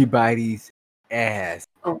everybody's ass.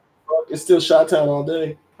 Oh, it's still Shot-Town all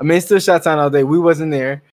day. I mean, it's still Shot-Town all day. We wasn't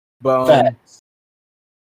there. But Facts.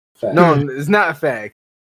 No, it's not a fact.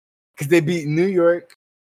 Because they beat New York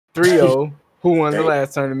 3-0, who won the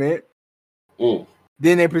last tournament. Then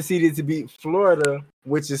they proceeded to beat Florida,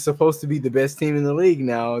 which is supposed to be the best team in the league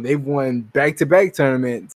now. They've won back-to-back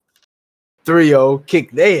tournaments. 3-0,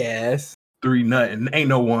 kicked their ass. 3-0, ain't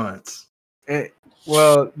no ones.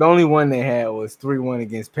 Well, the only one they had was 3-1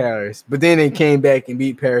 against Paris. But then they came back and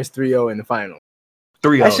beat Paris 3-0 in the final.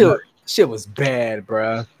 3-0. That shit was bad,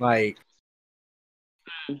 bruh. Like,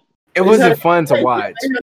 it wasn't fun to watch.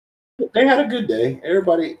 They had a good day.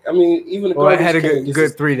 Everybody, I mean, even the Gardens had a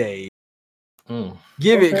good 3 days.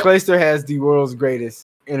 Give it, Clayster has the world's greatest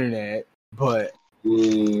internet, but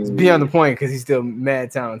it's beyond the point because he's still mad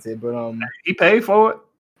talented. But he paid for it.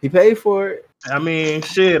 He paid for it. I mean,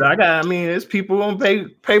 shit. There's people who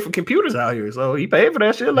don't pay for computers out here, so he paid for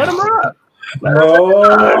that shit. Let him ride.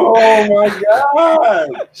 Oh my God!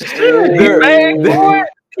 Shit, he paid for it.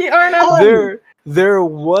 He earned that money. There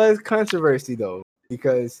was controversy though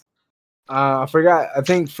because I forgot. I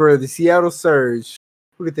think for the Seattle Surge,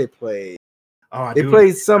 who did they play? They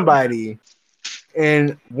played somebody,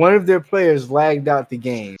 and one of their players lagged out the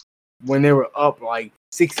game when they were up like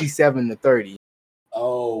 67-30.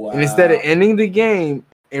 Oh, wow. And instead of ending the game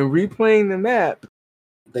and replaying the map,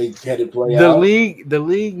 they had it play out. The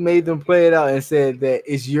league made them play it out and said that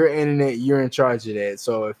it's your internet, you're in charge of that.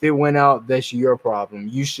 So if it went out, that's your problem.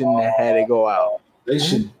 You shouldn't have had it go out. They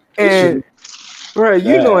should. Bro, in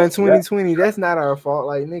 2020, that's not our fault.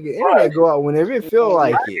 Like, nigga, internet go out whenever it feel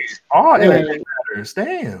like it. Oh, internet matters.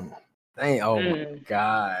 Damn. Oh my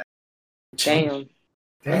God. Damn.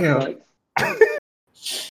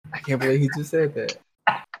 I can't believe he just said that.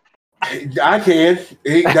 I can.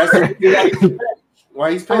 That's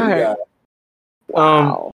why he's paying the guy.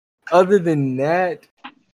 Wow. Other than that,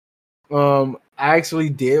 I actually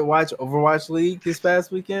did watch Overwatch League this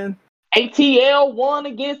past weekend. ATL won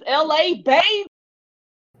against LA, babe.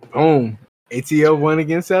 Boom. ATL won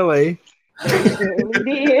against LA. We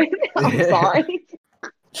did. I'm sorry.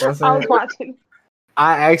 I was watching.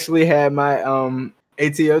 I actually had my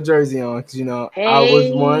ATL jersey on because I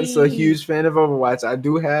was once a huge fan of Overwatch. I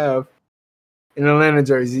do have an Atlanta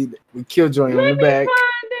jersey with Killjoy on the back.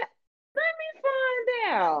 Let me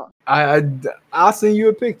find out. I'll send you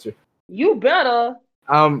a picture. You better.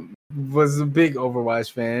 Was a big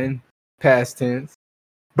Overwatch fan, past tense,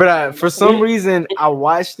 but for some reason I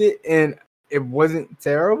watched it and it wasn't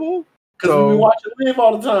terrible. Because we watch it live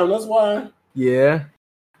all the time. That's why. Yeah,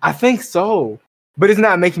 I think so. But it's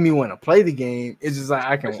not making me want to play the game. It's just like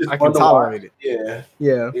I can tolerate it.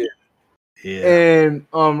 Yeah. And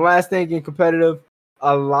last thing in competitive,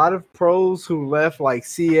 a lot of pros who left like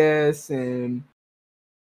CS and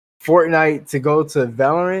Fortnite to go to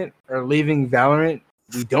Valorant are leaving Valorant.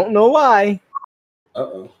 We don't know why.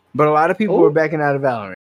 But a lot of people are backing out of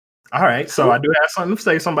Valorant. All right, so I do have something to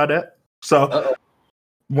say about that. So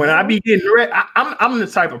when I be getting ready, I'm the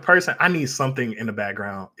type of person I need something in the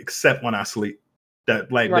background, except when I sleep. But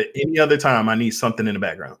any other time, I need something in the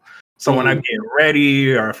background. So when I get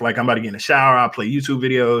ready, or if like I'm about to get in the shower, I'll play YouTube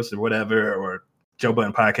videos or whatever, or Joe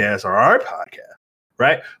Budden podcast or our podcast,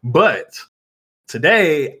 right? But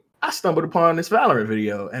today I stumbled upon this Valorant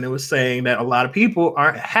video, and it was saying that a lot of people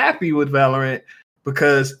aren't happy with Valorant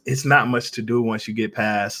because it's not much to do once you get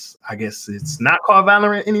past. I guess it's not called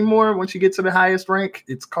Valorant anymore. Once you get to the highest rank,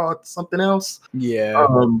 it's called something else. Yeah.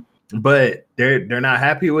 But they're not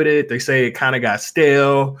happy with it. They say it kind of got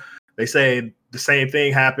stale. They say the same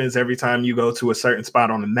thing happens every time you go to a certain spot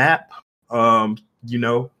on the map.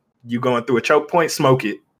 You going through a choke point, smoke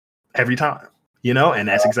it every time. And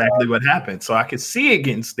that's exactly what happened. So I could see it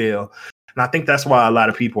getting stale. And I think that's why a lot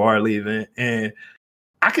of people are leaving. And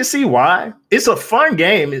I can see why. It's a fun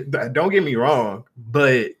game. Don't get me wrong,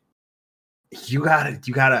 but you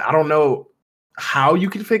gotta, I don't know how you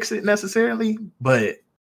can fix it necessarily, but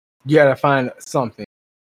you gotta find something.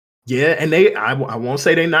 Yeah, and I won't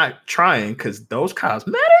say they're not trying because those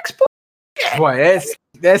cosmetics, boy,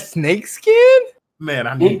 that's snake skin. Man,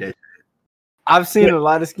 I need that. I've seen a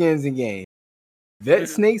lot of skins in games. That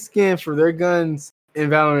snake skin for their guns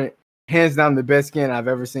in Valorant, hands down the best skin I've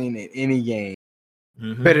ever seen in any game.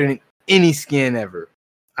 Mm-hmm. Better than any skin ever.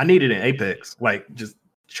 I need it in Apex, like just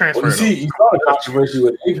transfer. Well, you saw the controversy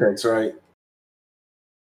with Apex, right?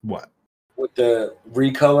 What? With the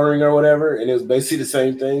recoloring or whatever, and it was basically the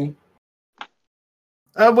same thing.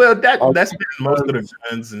 Well, that's been most of the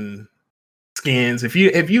guns and skins. If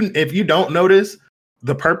you don't notice,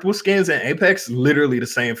 the purple skins in Apex literally the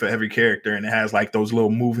same for every character, and it has like those little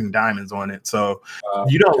moving diamonds on it. So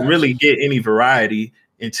you don't really get any variety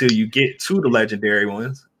until you get to the legendary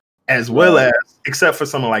ones, as well as, except for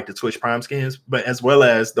some of like the Twitch Prime skins, but as well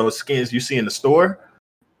as those skins you see in the store.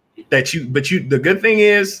 The good thing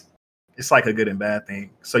is, it's like a good and bad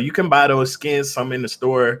thing. So you can buy those skins, some in the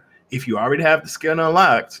store. If you already have the skin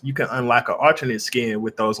unlocked, you can unlock an alternate skin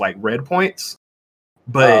with those like red points.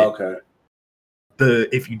 But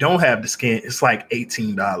if you don't have the skin, it's like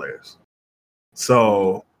 $18.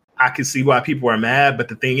 So I can see why people are mad, but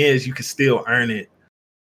the thing is, you can still earn it,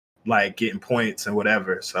 like getting points and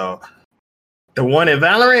whatever. So the one in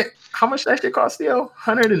Valorant, how much that shit cost still?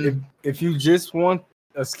 100 and if you just want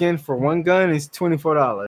a skin for one gun, it's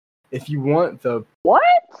 $24. If you want the what?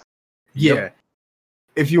 Yeah. Yep.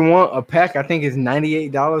 If you want a pack, I think it's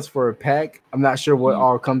 $98 for a pack. I'm not sure what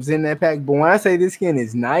all comes in that pack, but when I say this skin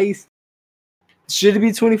is nice, should it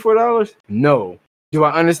be $24? No. Do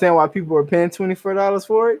I understand why people are paying $24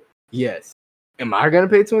 for it? Yes. Am I gonna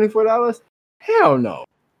pay $24? Hell no.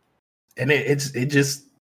 And it just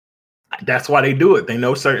that's why they do it. They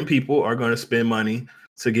know certain people are going to spend money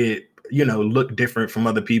to get, look different from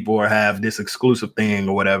other people or have this exclusive thing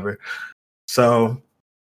or whatever. So,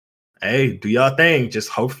 hey, do y'all thing. Just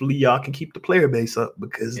hopefully y'all can keep the player base up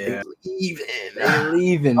because they're leaving. They're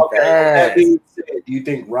leaving okay, fast. That being said, do you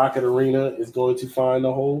think Rocket Arena is going to find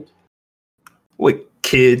a hold? With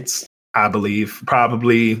kids, I believe.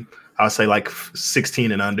 Probably, I'll say like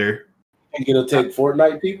 16 and under. Think it'll take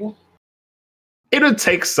Fortnite people? It'll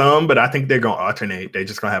take some, but I think they're going to alternate. They're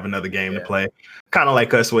just going to have another game to play. Kind of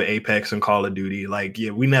like us with Apex and Call of Duty. Like,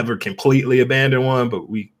 we never completely abandon one, but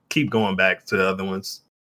we keep going back to the other ones.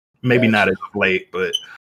 Maybe not as late, but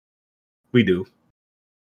we do.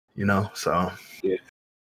 So. Yeah.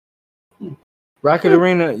 Rocket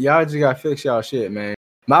Arena, y'all just got to fix y'all shit, man.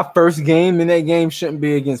 My first game in that game shouldn't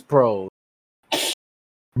be against pros.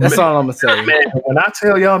 That's all I'm going to say. Man, when I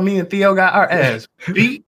tell y'all me and Theo got our ass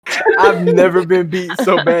beat, I've never been beat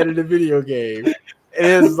so bad in a video game.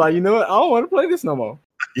 And it's like, you know what? I don't want to play this no more.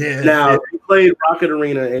 Yeah. Now he played Rocket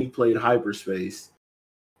Arena and he played Hyperspace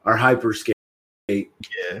or Hyperscape. Yeah.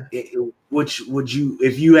 Which would you,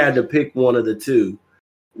 if you had to pick one of the two,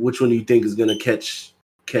 which one do you think is going to catch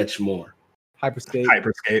more?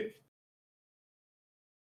 Hyperscape.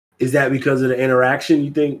 Is that because of the interaction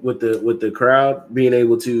you think with the crowd being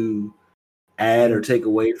able to add or take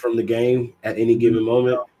away from the game at any given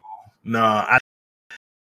moment? No,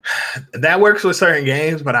 that works with certain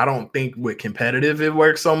games, but I don't think with competitive it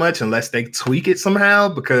works so much unless they tweak it somehow.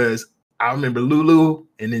 Because I remember Lulu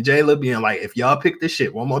and then Jayla being like, "If y'all pick this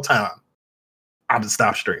shit one more time, I'll just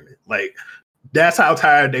stop streaming." Like that's how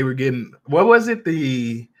tired they were getting. What was it?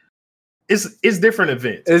 It's different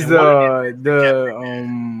events. It's the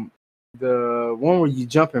one where you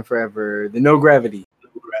jumping forever, the no gravity.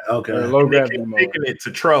 Okay. Low gravity mode. Taking it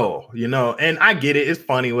to troll, and I get it. It's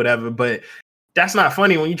funny, whatever, but that's not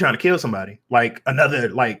funny when you're trying to kill somebody, like another,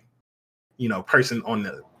 person on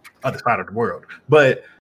the other side of the world. But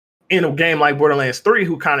in a game like Borderlands 3,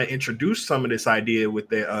 who kind of introduced some of this idea with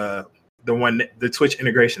the Twitch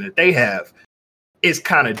integration that they have, it's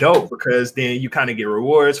kind of dope because then you kind of get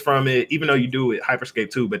rewards from it, even though you do it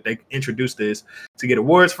Hyperscape too, but they introduced this to get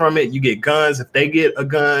awards from it. You get guns. If they get a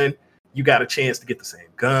gun, you got a chance to get the same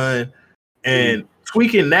gun. And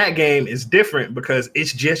tweaking that game is different because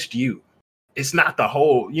it's just you. It's not the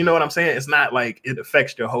whole, you know what I'm saying? It's not like it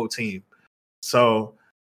affects your whole team. So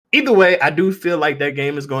either way, I do feel like that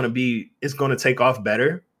game is going to take off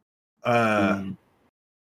better.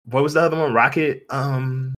 What was the other one? Rocket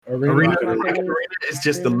Arena. Rocket Arena is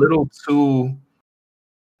just a little too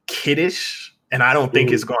kiddish, and I don't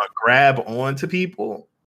think it's going to grab on to people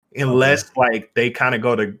unless they kind of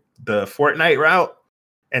go to the Fortnite route,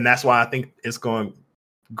 and that's why I think it's going to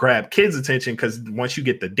grab kids' attention, because once you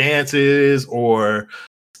get the dances or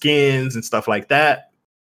skins and stuff like that,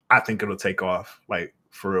 I think it'll take off, like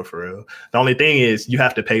for real. The only thing is you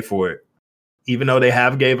have to pay for it, even though they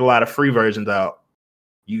have gave a lot of free versions out.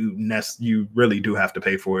 You really do have to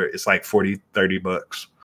pay for it. It's like $40-$30.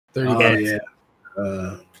 Yeah.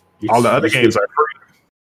 All the other games are free.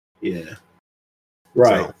 Yeah.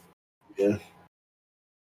 Right. So. Yeah.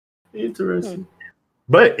 Interesting.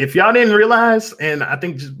 But if y'all didn't realize, and I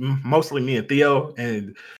think just mostly me and Theo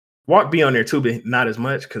and Walk be on there too, but not as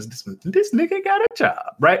much because this nigga got a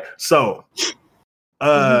job, right? So,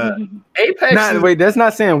 Apex. Wait, that's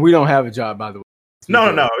not saying we don't have a job, by the way.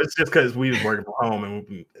 No. It's just because we was working from home,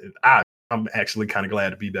 and I'm actually kind of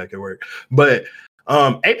glad to be back at work. But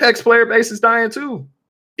Apex player base is dying too.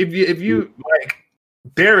 If you like,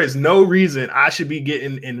 there is no reason I should be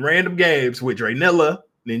getting in random games with Draynella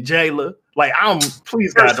and Jayla. Like,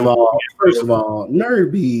 please, First of all,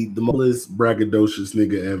 Nerd be the most braggadocious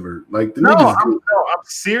nigga ever. Like, I'm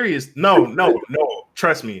serious. No.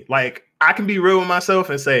 Trust me. Like, I can be real with myself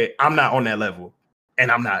and say I'm not on that level, and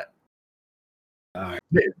I'm not. All right.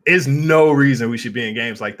 There's no reason we should be in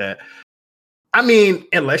games like that. I mean,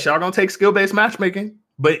 unless y'all gonna take skill-based matchmaking.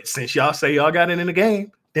 But since y'all say y'all got it in the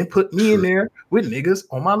game, then put me in there with niggas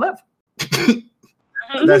on my level.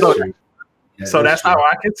 That's true. Yeah, so that's how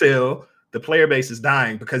I can tell the player base is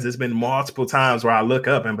dying, because there's been multiple times where I look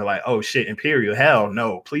up and be like, "Oh shit, Imperial! Hell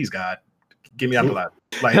no, please God, get me out the life."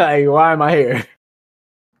 Like, hey, why am I here?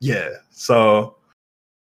 Yeah, so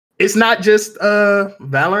it's not just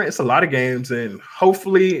Valorant; it's a lot of games, and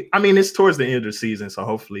hopefully, I mean, it's towards the end of the season, so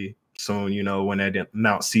hopefully soon, when they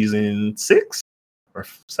announce season 6 or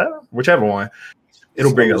 7, whichever one,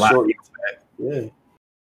 it'll bring a lot of games back. Yeah,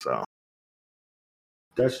 so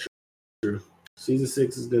that's true. Season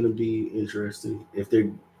 6 is going to be interesting if they're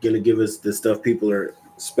going to give us the stuff people are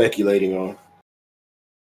speculating on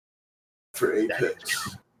for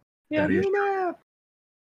Apex. Yeah,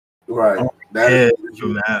 right.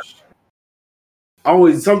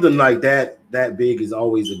 Always something like that big is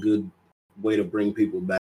always a good way to bring people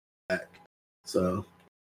back. So,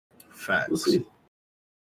 facts. We'll see.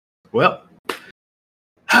 Well,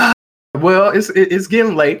 it's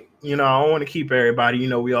getting late. I don't want to keep everybody.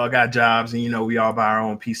 We all got jobs, and we all buy our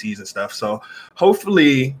own PCs and stuff. So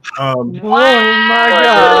hopefully, oh my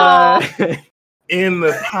God, in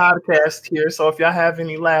the podcast here. So if y'all have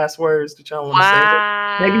any last words that y'all want to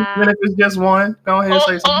say, maybe even if it's just one, go ahead and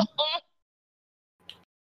say something.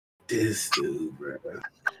 This dude, bro.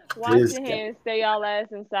 Wash your hands. Stay y'all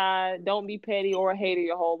ass inside. Don't be petty or a hater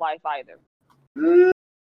your whole life either.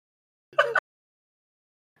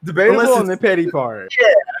 Debatable on the petty part.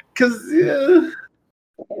 Yeah, because a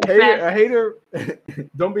hater.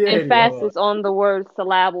 Don't be a hater. Emphasis on the word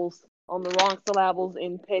syllables, on the wrong syllables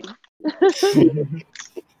in petty.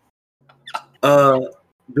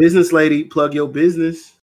 Business lady, plug your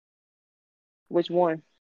business. Which one?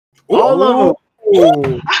 All of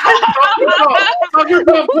them. Talking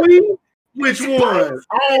about please. Which one?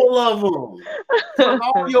 All of them. Plug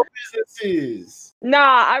all your businesses.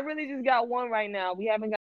 Nah, I really just got one right now. We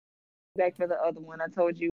haven't got back for the other one. I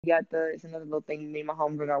told you we got it's another little thing me and my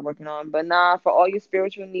homegirl are working on. But nah, for all your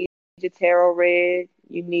spiritual needs, your tarot read,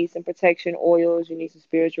 you need some protection oils, you need some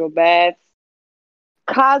spiritual baths.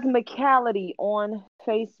 Cosmicality on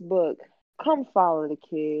Facebook. Come follow the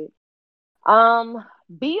kid.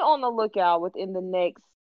 Be on the lookout within the next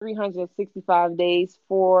 365 days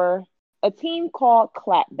for a team called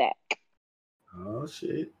Clapback. Oh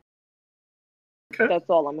shit. Okay. That's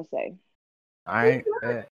all I'm gonna say. All right.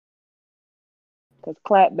 Because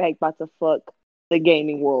Clapback about to fuck the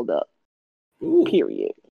gaming world up. Ooh.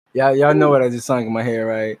 Period. Y'all know what I just sung in my head,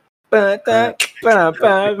 right? Let's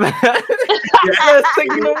take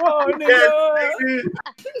the morning.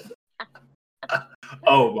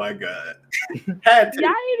 Oh my god. Had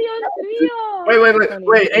to. Wait.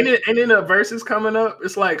 Wait. Ain't it a versus coming up?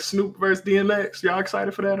 It's like Snoop versus DMX. Y'all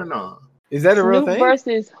excited for that or not? Is that a real thing?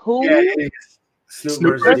 Versus who? Yeah, it is.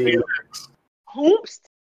 Snoop versus DMX. Hoops?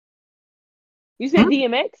 You said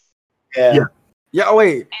DMX? Yeah. Yeah,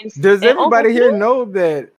 wait. Does and everybody Uncle here Snoop? know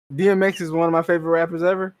that DMX is one of my favorite rappers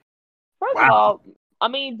ever? First of all, I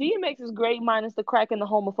mean, DMX is great minus the crack and the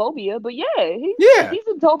homophobia, but he's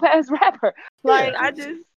a dope ass rapper. Like, I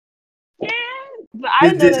just, but I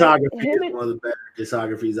His know discography is one of the better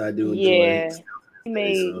discographies I do enjoy. Yeah,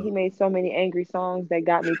 he made so many angry songs that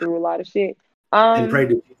got me through a lot of shit. And prayed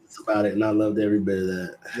to Jesus about it, and I loved every bit of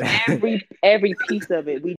that. every piece of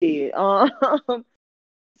it we did.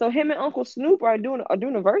 So him and Uncle Snoop are doing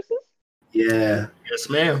the verses. Yeah. Yes,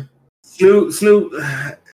 ma'am. Snoop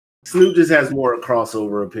just has more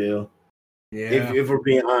crossover appeal. Yeah. If we're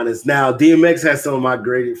being honest. Now, DMX has some of my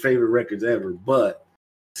favorite records ever, but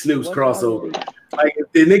Snoop's crossover. Like, if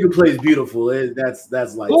the nigga plays beautiful, that's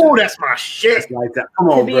like. Oh, that's my shit. That's like that. Come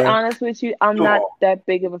on, to be honest with you, I'm not that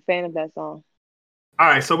big of a fan of that song. All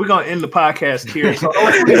right, so we're gonna end the podcast here. So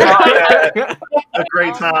had a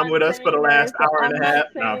great time with us for the last hour and a half.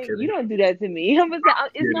 No, I'm kidding. You don't do that to me.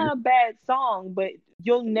 It's not a bad song, but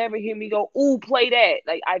you'll never hear me go, "Ooh, play that."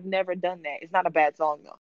 Like, I've never done that. It's not a bad song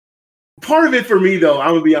though. Part of it for me, though,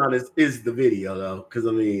 I'm gonna be honest, is the video though, because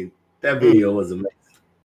I mean that video was amazing.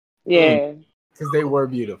 Yeah, because they were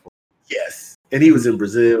beautiful. Yes, and he was in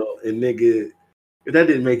Brazil, and nigga, if that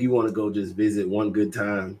didn't make you want to go just visit one good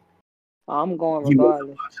time. I'm going regardless.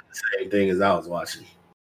 You watching the same thing as I was watching.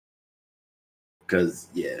 Because,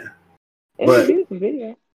 it's a beautiful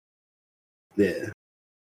video. Yeah.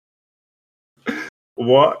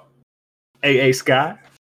 What? AA Sky?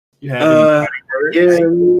 You have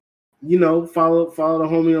you know, follow the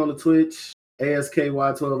homie on the Twitch,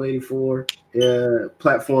 ASKY1284. Yeah,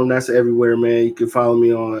 platform that's everywhere, man. You can follow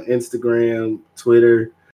me on Instagram,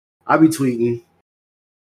 Twitter. I be tweeting.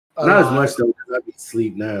 Not as much though, because I be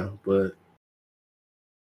asleep now, but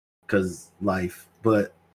because life.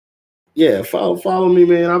 But yeah, follow me,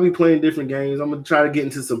 man. I'll be playing different games. I'm gonna try to get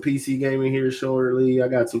into some PC gaming here shortly. I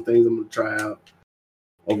got some things I'm gonna try out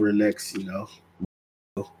over the next,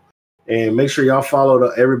 and make sure y'all follow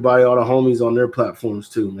everybody, all the homies on their platforms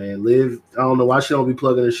too, man. Liv, I don't know why she don't be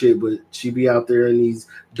plugging her shit, but she be out there in these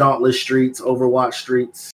dauntless streets, Overwatch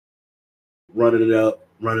streets, running it up,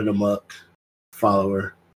 running amok. Follow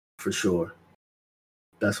her. For sure.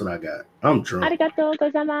 That's what I got. I'm drunk. Arigato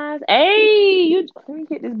gozaimasu. Hey, let me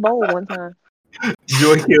get this bowl one time.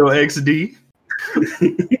 Joykill XD.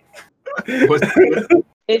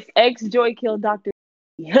 It's X Joykill Dr.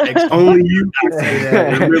 Only you can say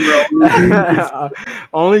that. Remember,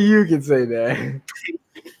 only you can say that.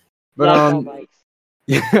 But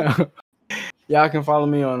y'all can follow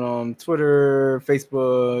me on Twitter,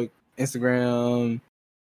 Facebook, Instagram,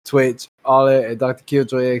 Twitch, all that at Dr.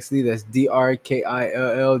 Killjoy XD. That's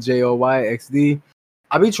DrKillJoyXD.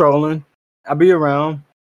 I be trolling. I be around.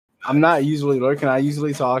 I'm not usually lurking. I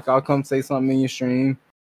usually talk. I'll come say something in your stream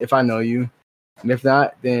if I know you. And if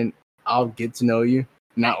not, then I'll get to know you.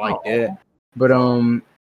 Not like that. But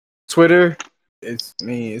Twitter, it's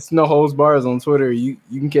no holds bars on Twitter. You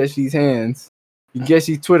can catch these hands. You can catch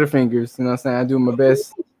these Twitter fingers. You know what I'm saying? I do my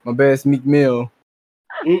best Meek Mill.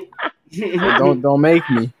 Don't make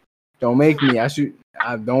me. Don't make me.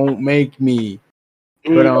 Don't make me.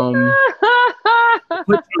 But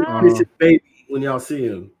put baby when y'all see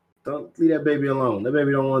him. Don't leave that baby alone. That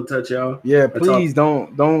baby don't want to touch y'all. Yeah, please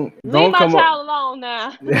don't leave my child alone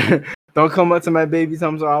now. Don't come up to my baby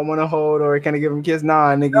sometimes. I want to hold or can I give him a kiss?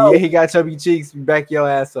 Nah, nigga. No. Yeah, he got chubby cheeks. Back your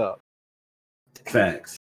ass up.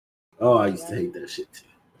 Facts. Oh, I used to hate that shit too.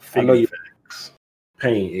 I know you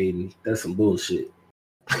pain, Aiden. That's some bullshit.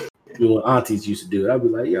 You know, what aunties used to do it. I'd be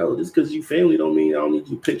like, yo, just because you family don't mean I don't need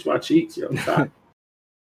you to pinch my cheeks. Yo, I'm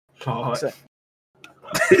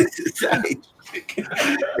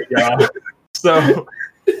yeah. So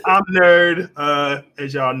I'm Nerd.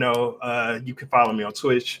 As y'all know, you can follow me on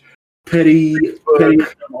Twitch. Petty,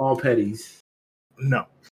 all petties. No.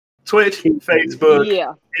 Twitch,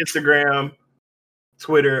 Facebook, Instagram,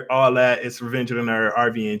 Twitter, all that. It's Revenge of the Nerd,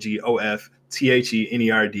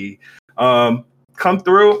 RVNGOFTHENERD. Come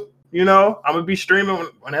through. You know, I'm gonna be streaming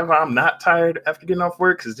whenever I'm not tired after getting off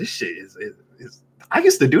work because this shit is. I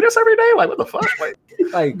used to do this every day. Like, what the fuck?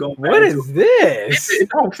 Like what is this? It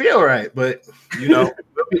don't feel right, but you know,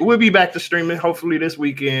 we'll be back to streaming hopefully this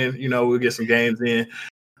weekend. You know, we'll get some games in.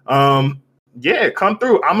 Yeah, come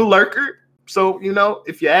through. I'm a lurker, so you know,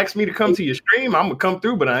 if you ask me to come to your stream, I'm gonna come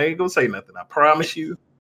through, but I ain't gonna say nothing. I promise you.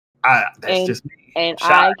 That's just me. And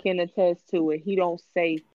I can attest to it. He don't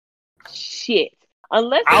say shit.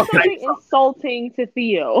 Unless it's something insulting to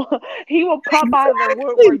Theo, he will pop out of the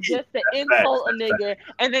woodwork just to insult a nigga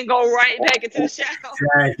and then go right back into the shadow.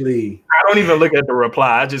 Exactly. I don't even look at the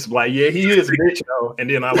reply. I just like, yeah, he is a bitch though. And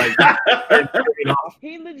then I like,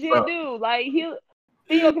 he legit do. Like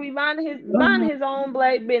Theo can be minding his own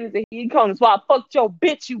black business. And he comes, so I fucked your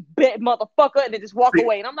bitch, you bitch motherfucker, and then just walk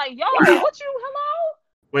away. And I'm like, yo, what you? Hello?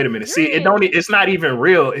 Wait a minute. See, it's not even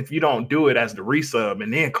real if you don't do it as the resub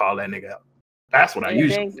and then call that nigga out. That's what I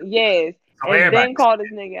usually do. Yes. And then call this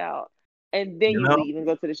nigga out. And then you leave and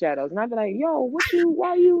go to the shadows. And I'd be like, yo,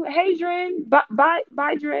 why you, hey, Dren,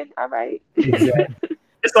 bye, Dren. All right. Exactly.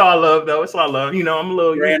 It's all love, though. It's all love. You know, I'm a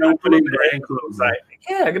little, grand opening, grand close.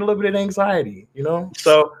 Yeah, I get a little bit of anxiety, you know?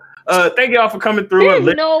 So, thank y'all for coming through.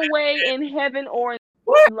 There's no way in heaven or in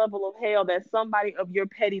level of hell that somebody of your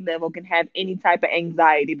petty level can have any type of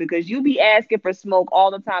anxiety because you be asking for smoke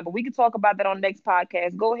all the time. But we can talk about that on next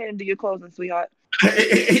podcast. Go ahead and do your closing, sweetheart. Yeah,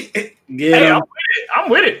 hey, I'm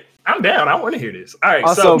with it. I'm down. I want to hear this. All right.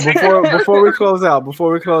 Also, before we close out,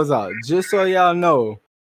 just so y'all know,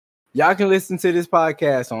 y'all can listen to this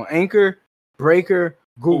podcast on Anchor, Breaker,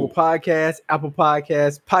 Google Podcasts, Apple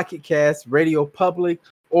Podcasts, Pocket Casts, Radio Public,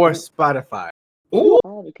 or Spotify. Ooh.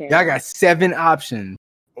 Okay. Y'all got 7 options.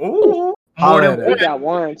 Ooh. We got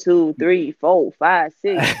 1, 2, 3, 4, 5,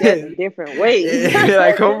 6, 7 different ways.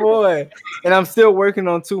 Like, come on. And I'm still working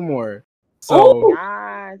on 2 more. So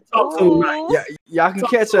y'all can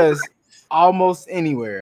catch us almost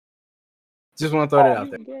anywhere. Just want to throw that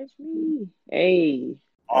out there. Hey.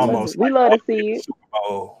 Almost. We love to see it.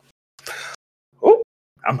 Oh.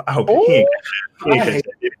 I hope he ain't.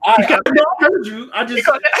 I heard you. I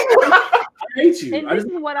hate you. And this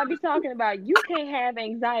is what I be talking about. You can't have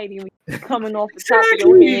anxiety when you're coming off the top of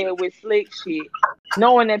your head with slick shit,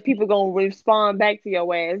 knowing that people gonna respond back to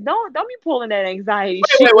your ass. Don't be pulling that anxiety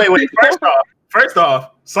shit. Wait. First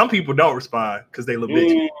off, some people don't respond because they look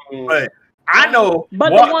bitchy. But I know.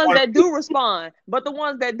 But the ones that do respond, be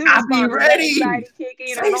ready. Kick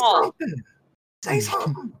in and off. Say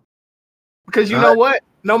something. Because you know what?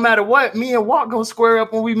 No matter what, me and Walt gonna square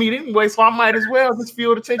up when we meet anyway, so I might as well just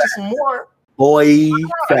feel the tension some more. Boy,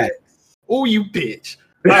 facts. Oh, you bitch.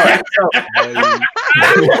 All right.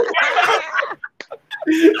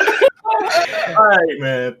 All right,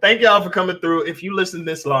 man. Thank y'all for coming through. If you listen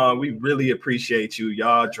this long, we really appreciate you.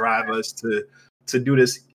 Y'all drive us to do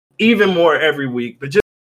this even more every week. But just